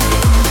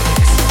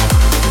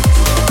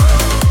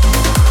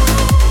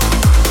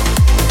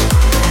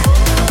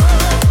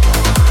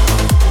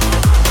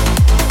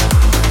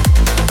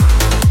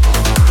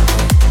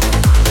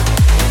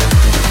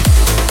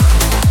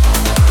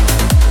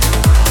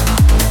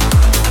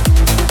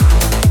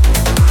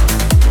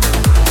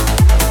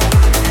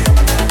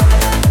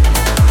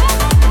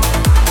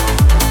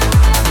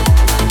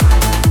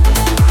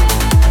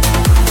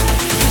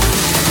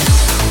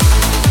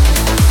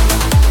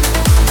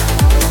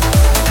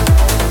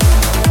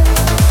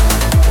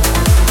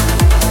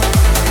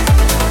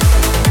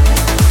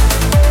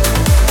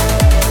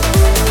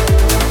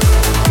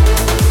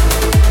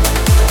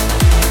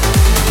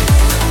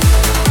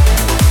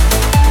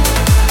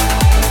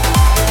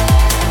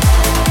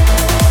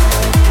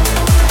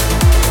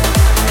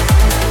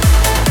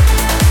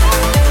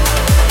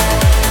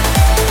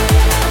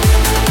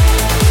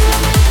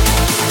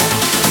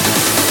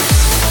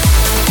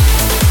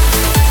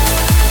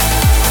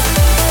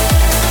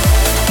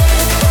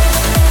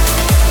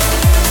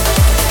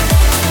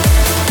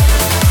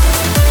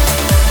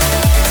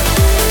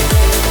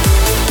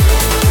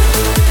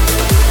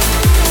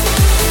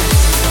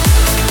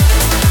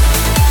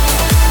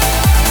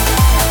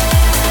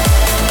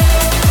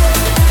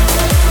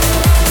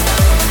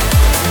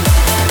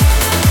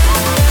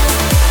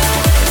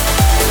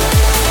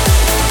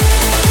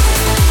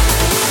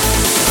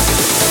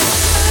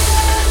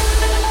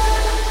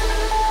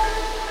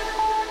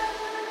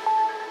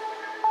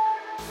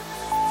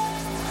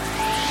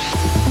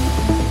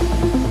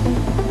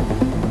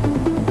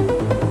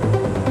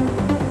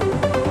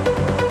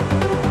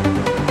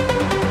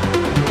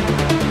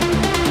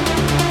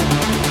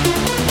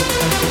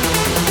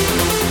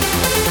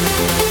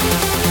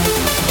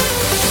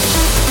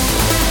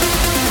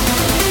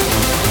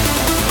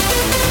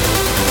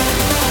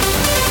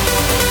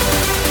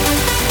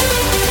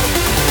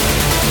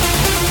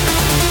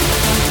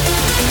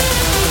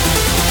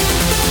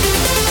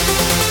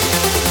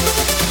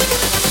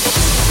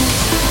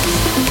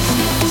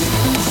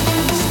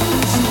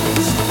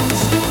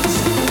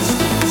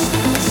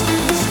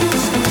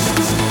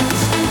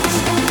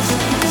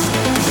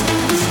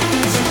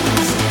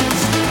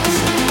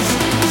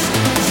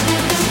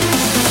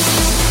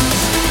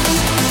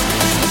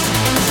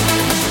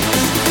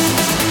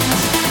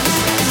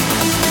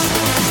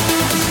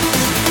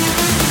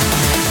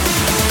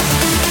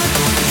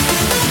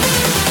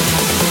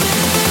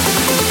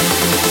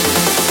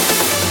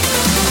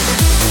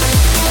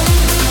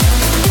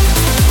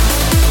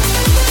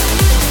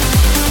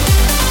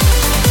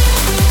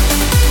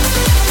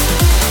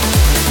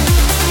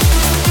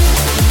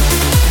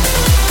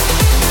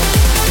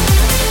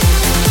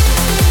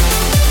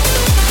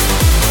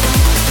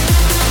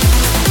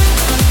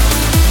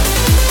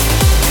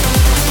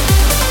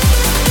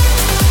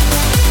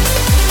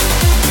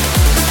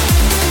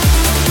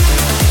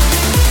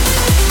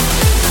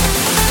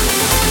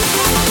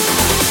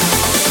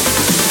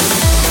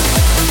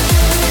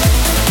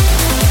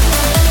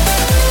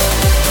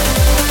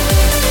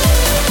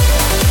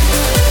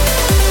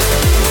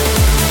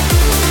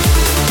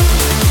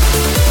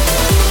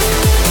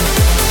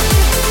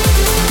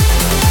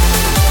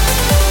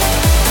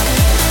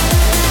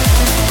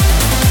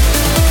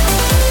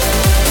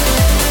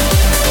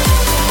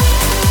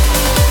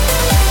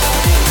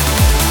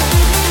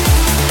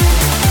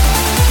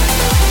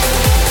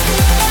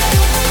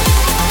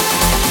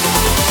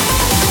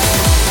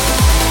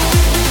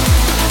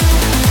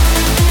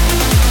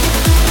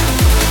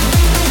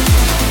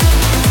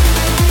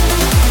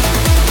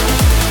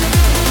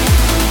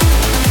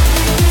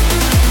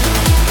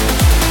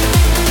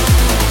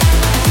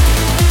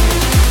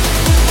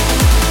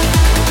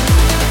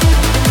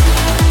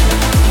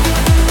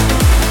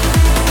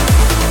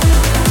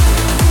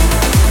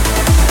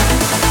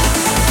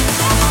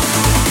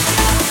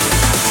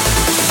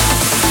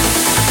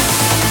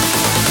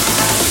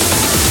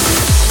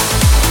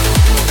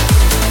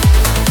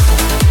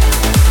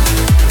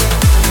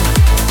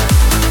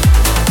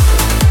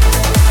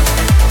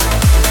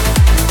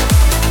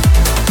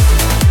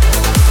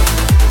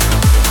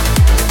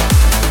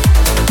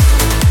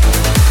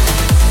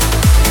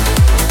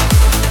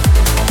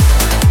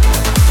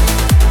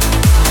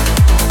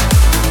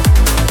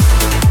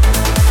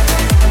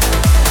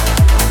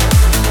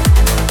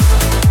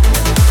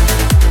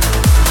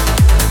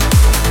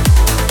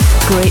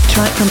 great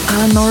track from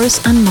Alan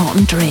Morris and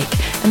Martin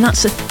Drake, and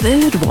that's the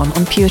third one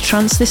on Pure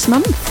Trance this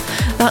month.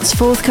 That's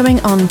forthcoming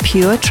on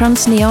Pure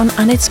Trance Neon,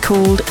 and it's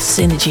called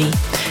Synergy.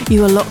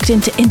 You are locked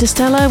into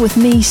Interstellar with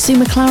me, Sue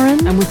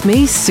McLaren, and with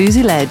me,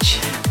 Susie Ledge.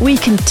 We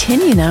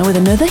continue now with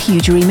another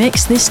huge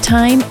remix, this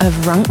time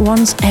of Rank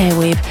 1's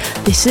Airwave.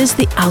 This is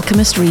the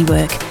Alchemist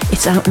rework.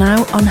 It's out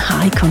now on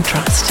High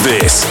Contrast.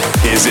 This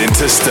is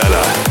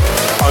Interstellar,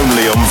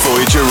 only on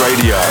Voyager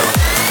Radio,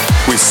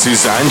 with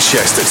Suzanne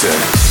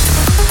Chesterton.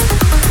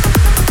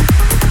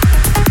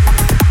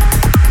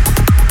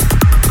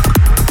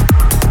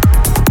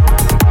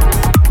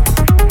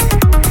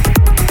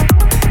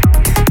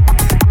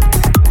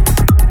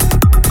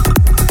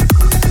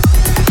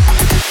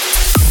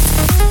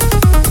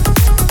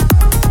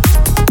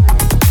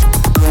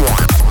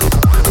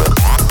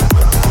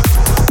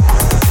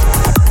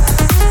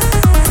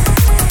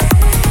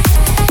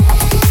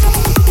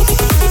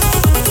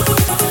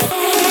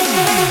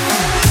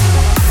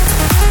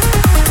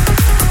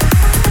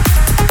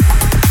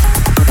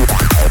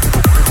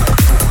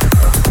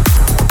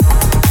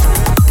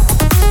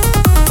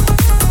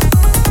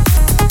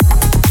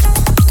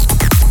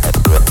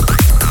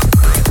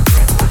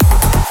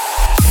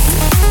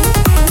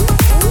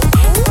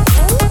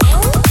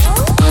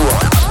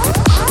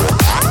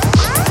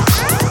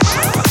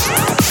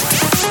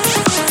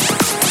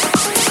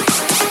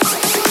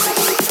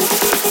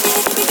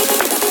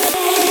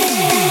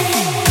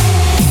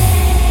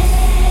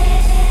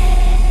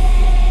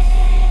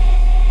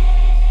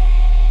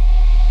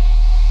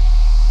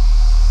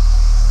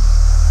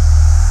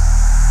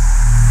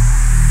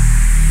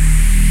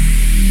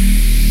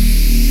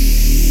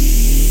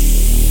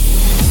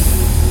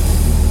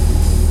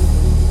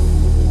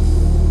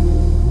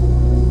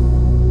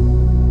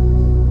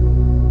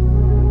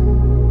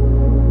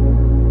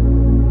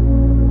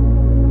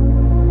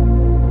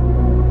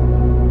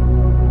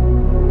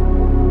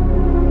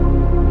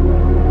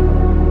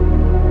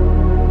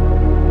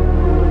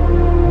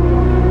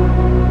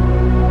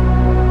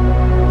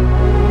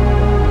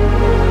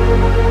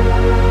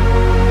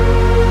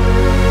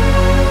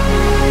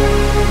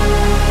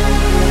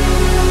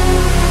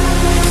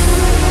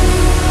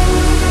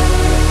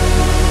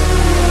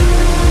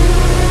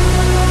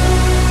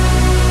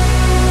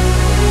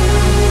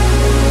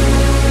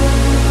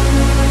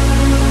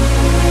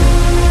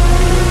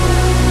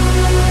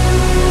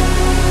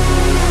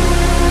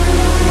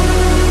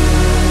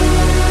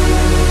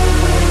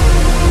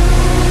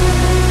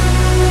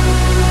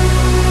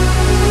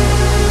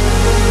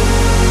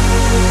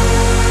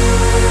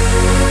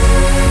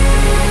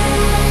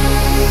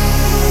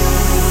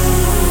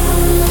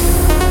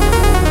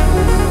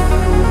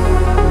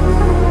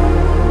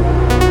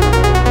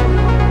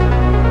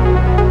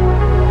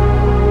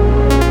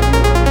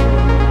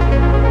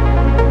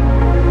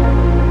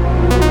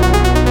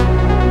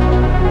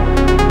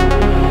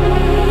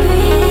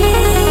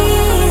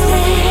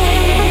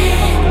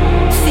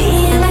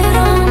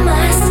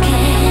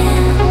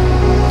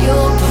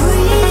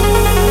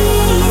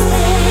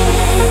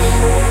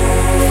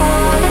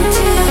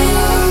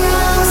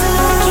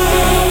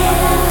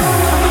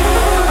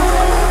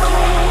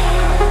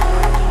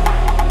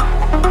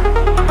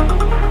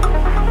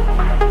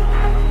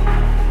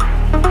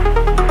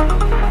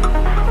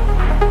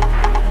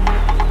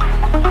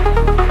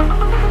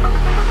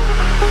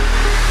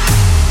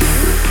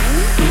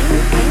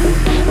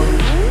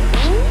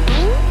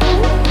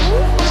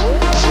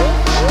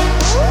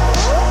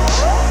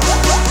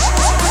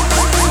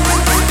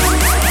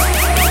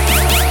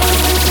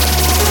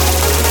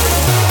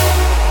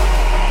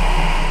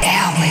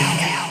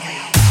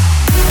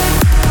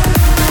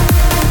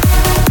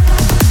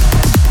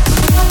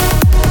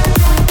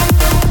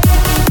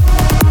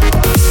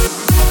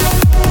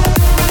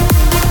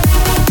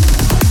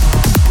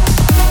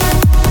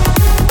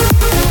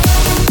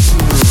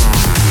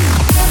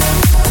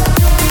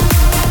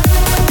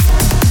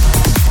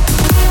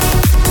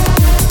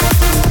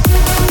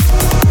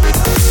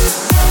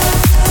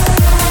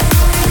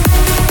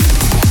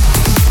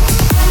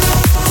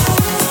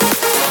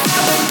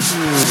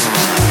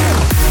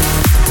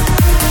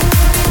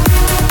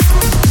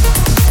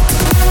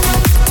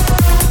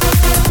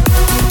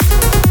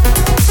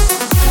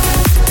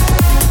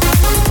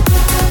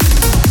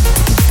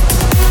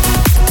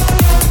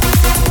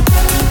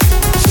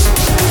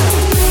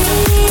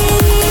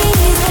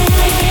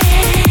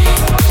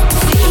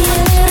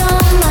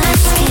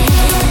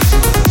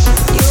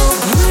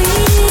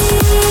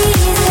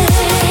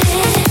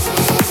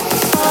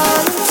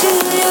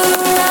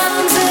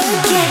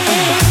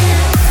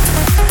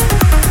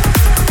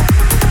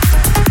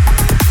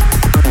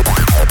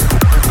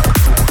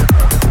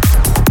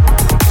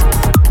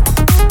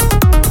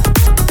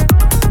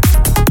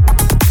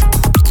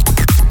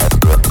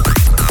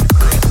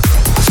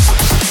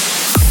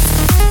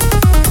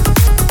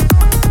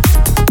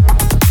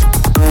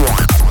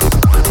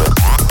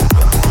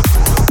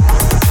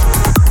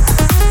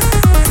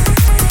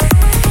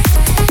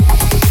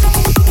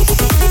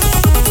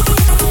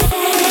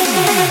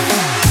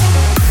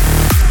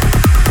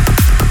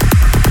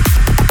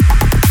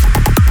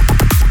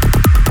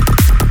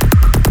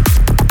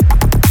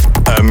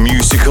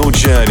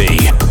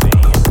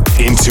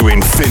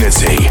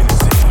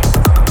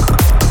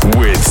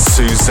 with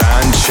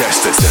Suzanne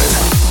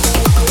Chesterton.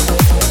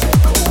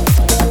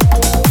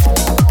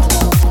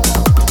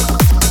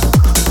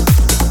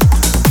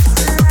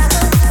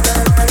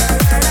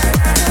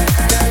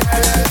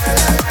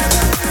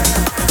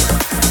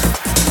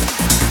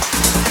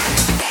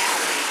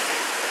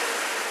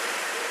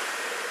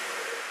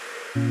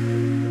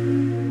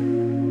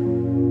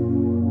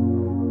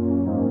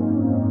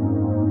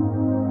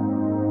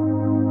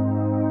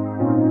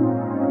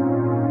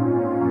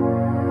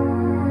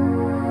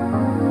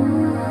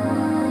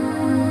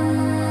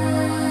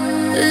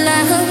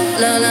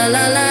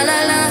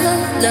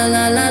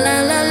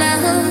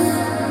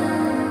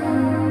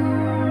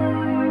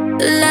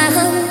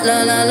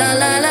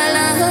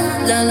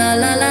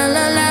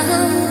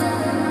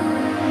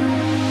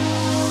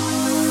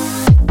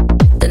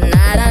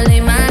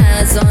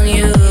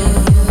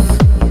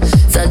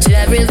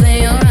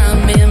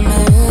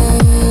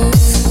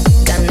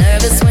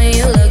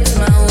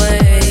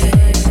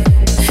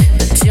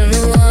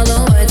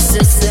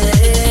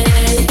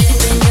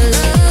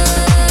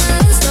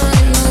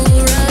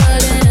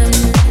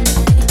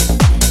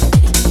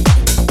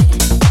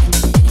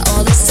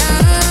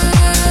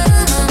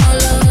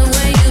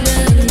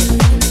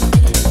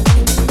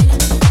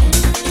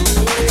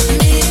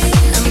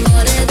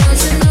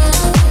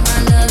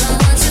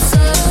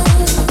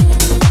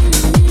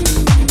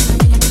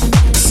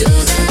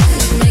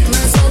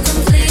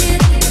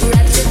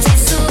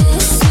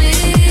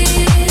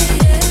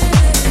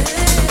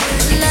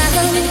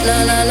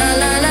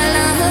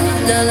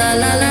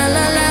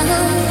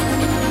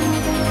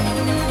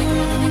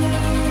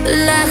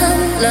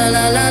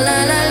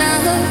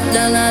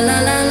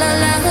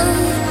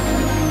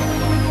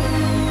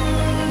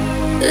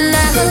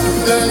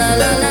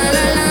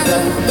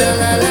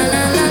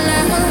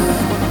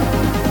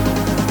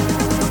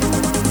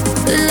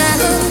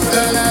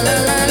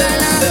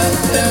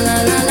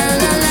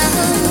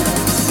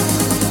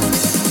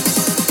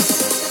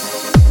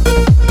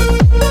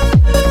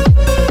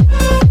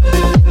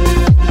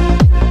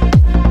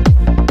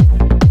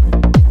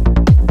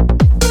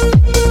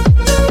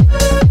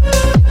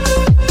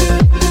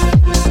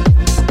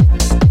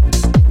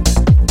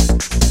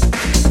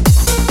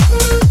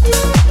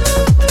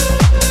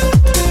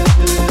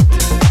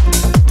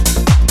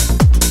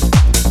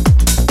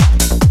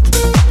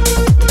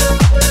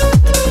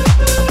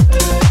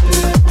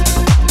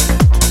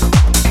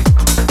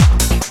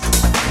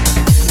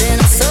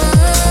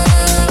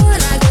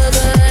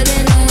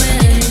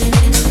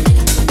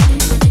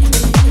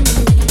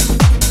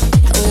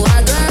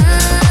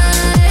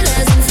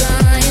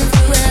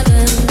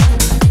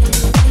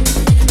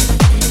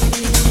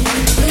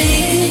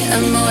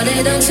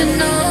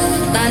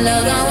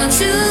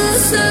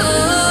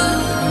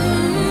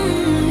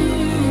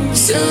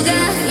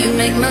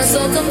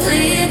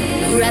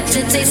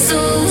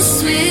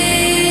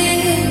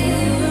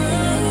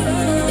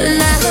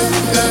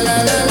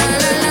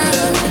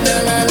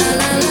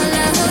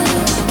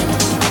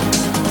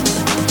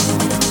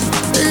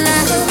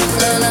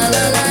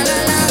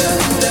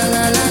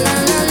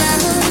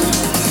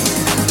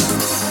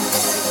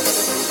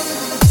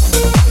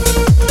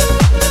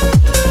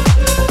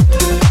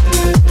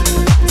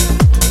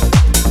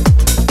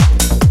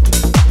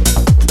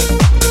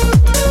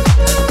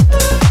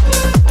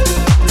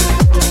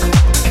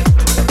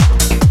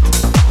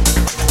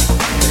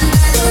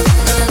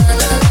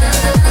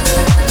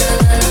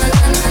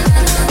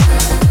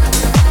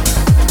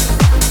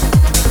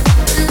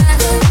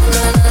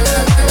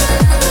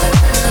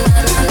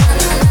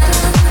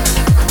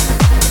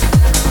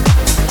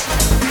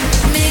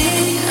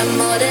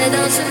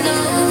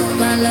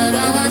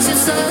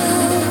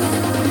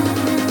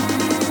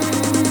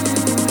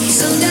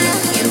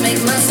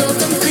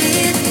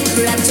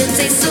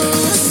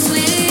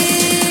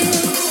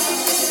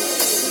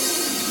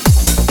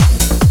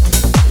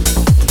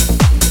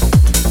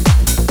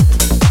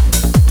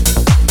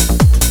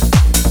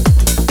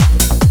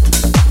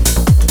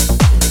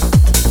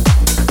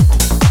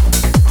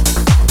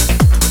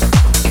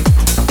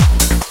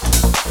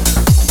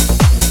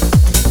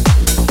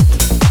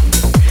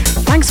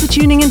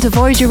 Tuning into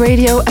Voyager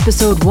Radio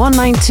episode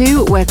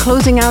 192. We're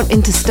closing out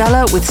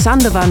Interstellar with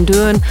Sander van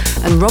Doorn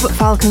and Robert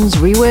Falcon's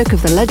rework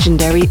of the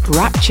legendary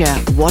Rapture.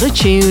 What a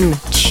tune!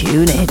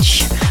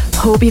 Tunage.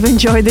 Hope you've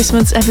enjoyed this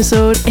month's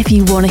episode. If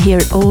you want to hear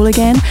it all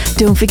again,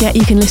 don't forget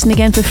you can listen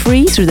again for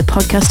free through the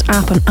podcast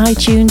app on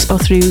iTunes or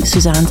through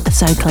Suzanne's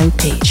SoundCloud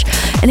page.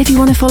 And if you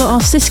want to follow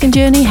our Siskin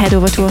journey, head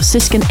over to our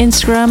Siskin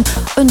Instagram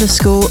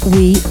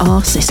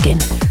 _WeAreSiskin.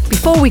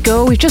 Before we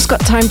go, we've just got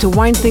time to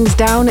wind things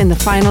down in the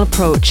final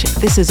approach.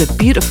 This is a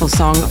beautiful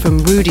song from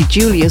Rudy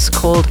Julius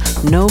called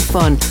No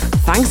Fun.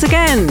 Thanks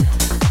again.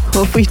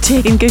 Hope we've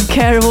taken good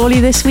care of all of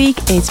you this week.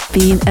 It's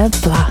been a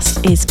blast.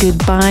 It's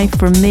goodbye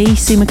from me,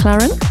 Sue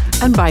McLaren.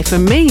 And bye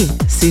from me,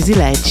 Susie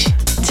Ledge.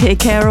 Take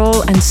care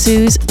all, and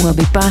Suze will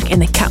be back in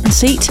the captain's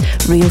seat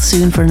real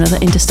soon for another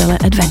interstellar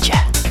adventure.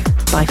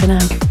 Bye for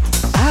now.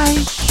 Bye.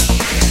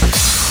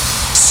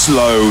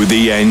 Slow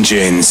the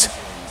engines.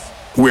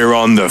 We're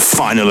on the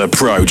final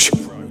approach.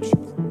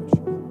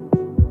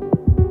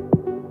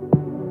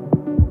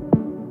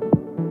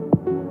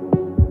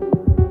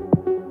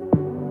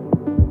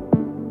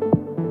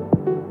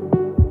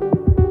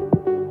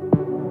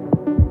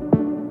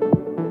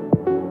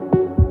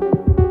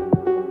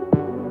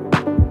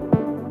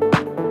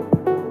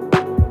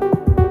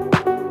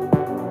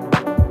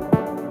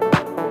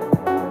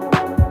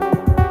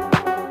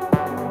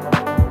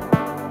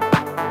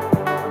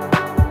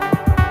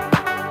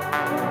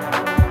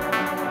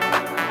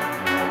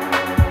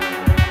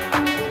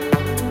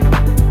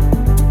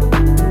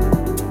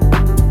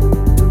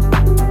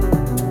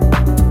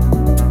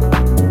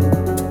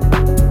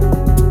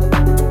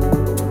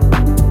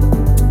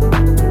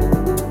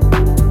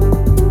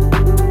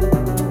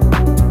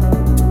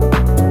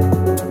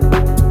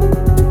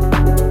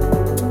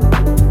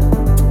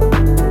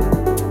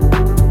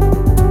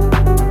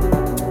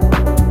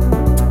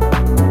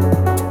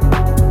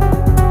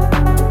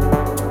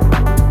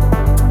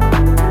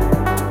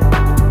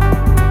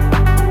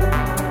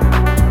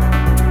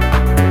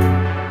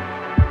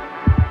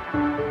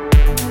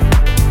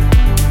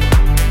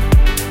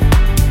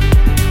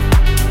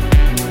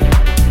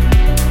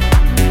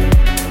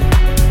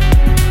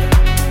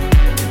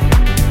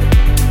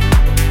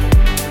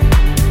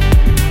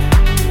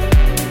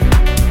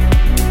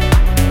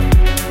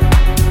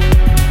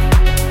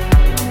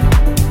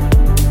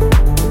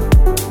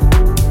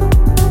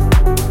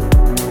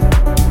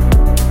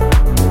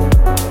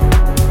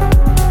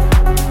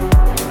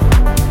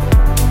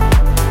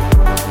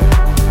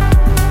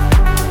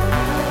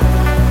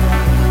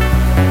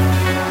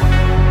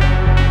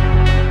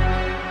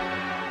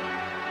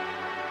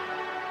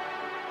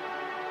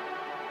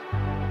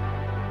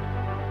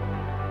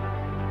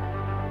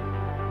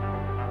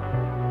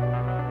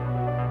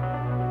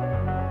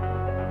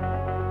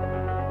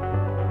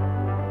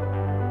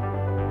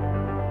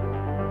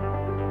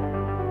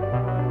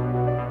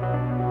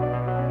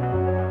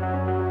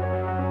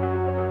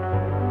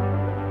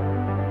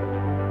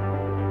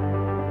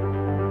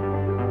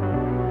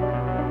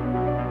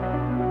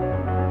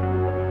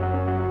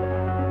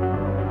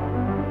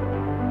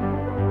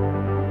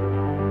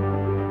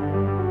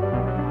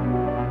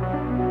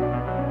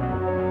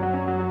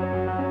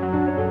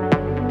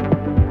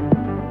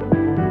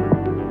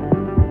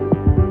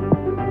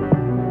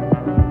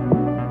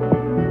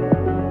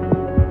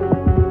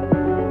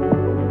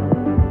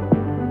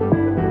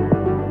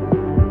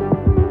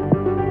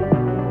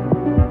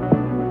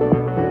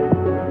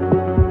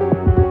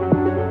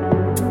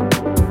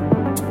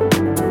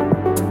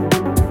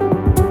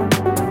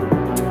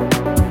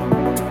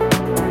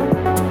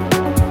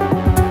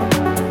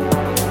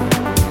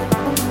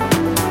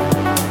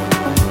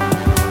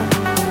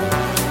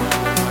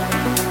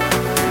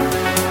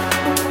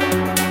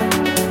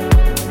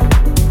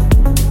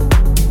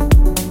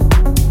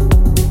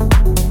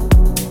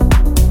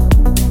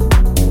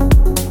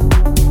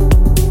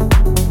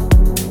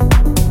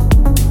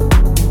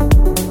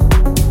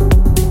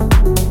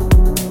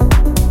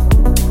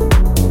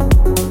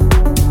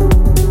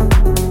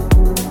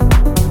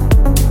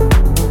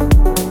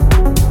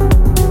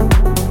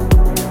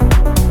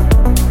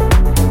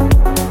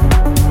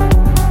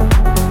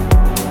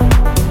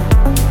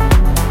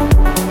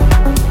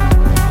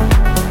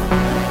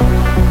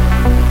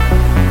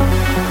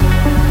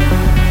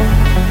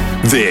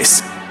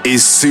 This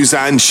is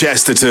Suzanne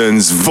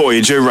Chesterton's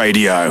Voyager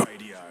Radio.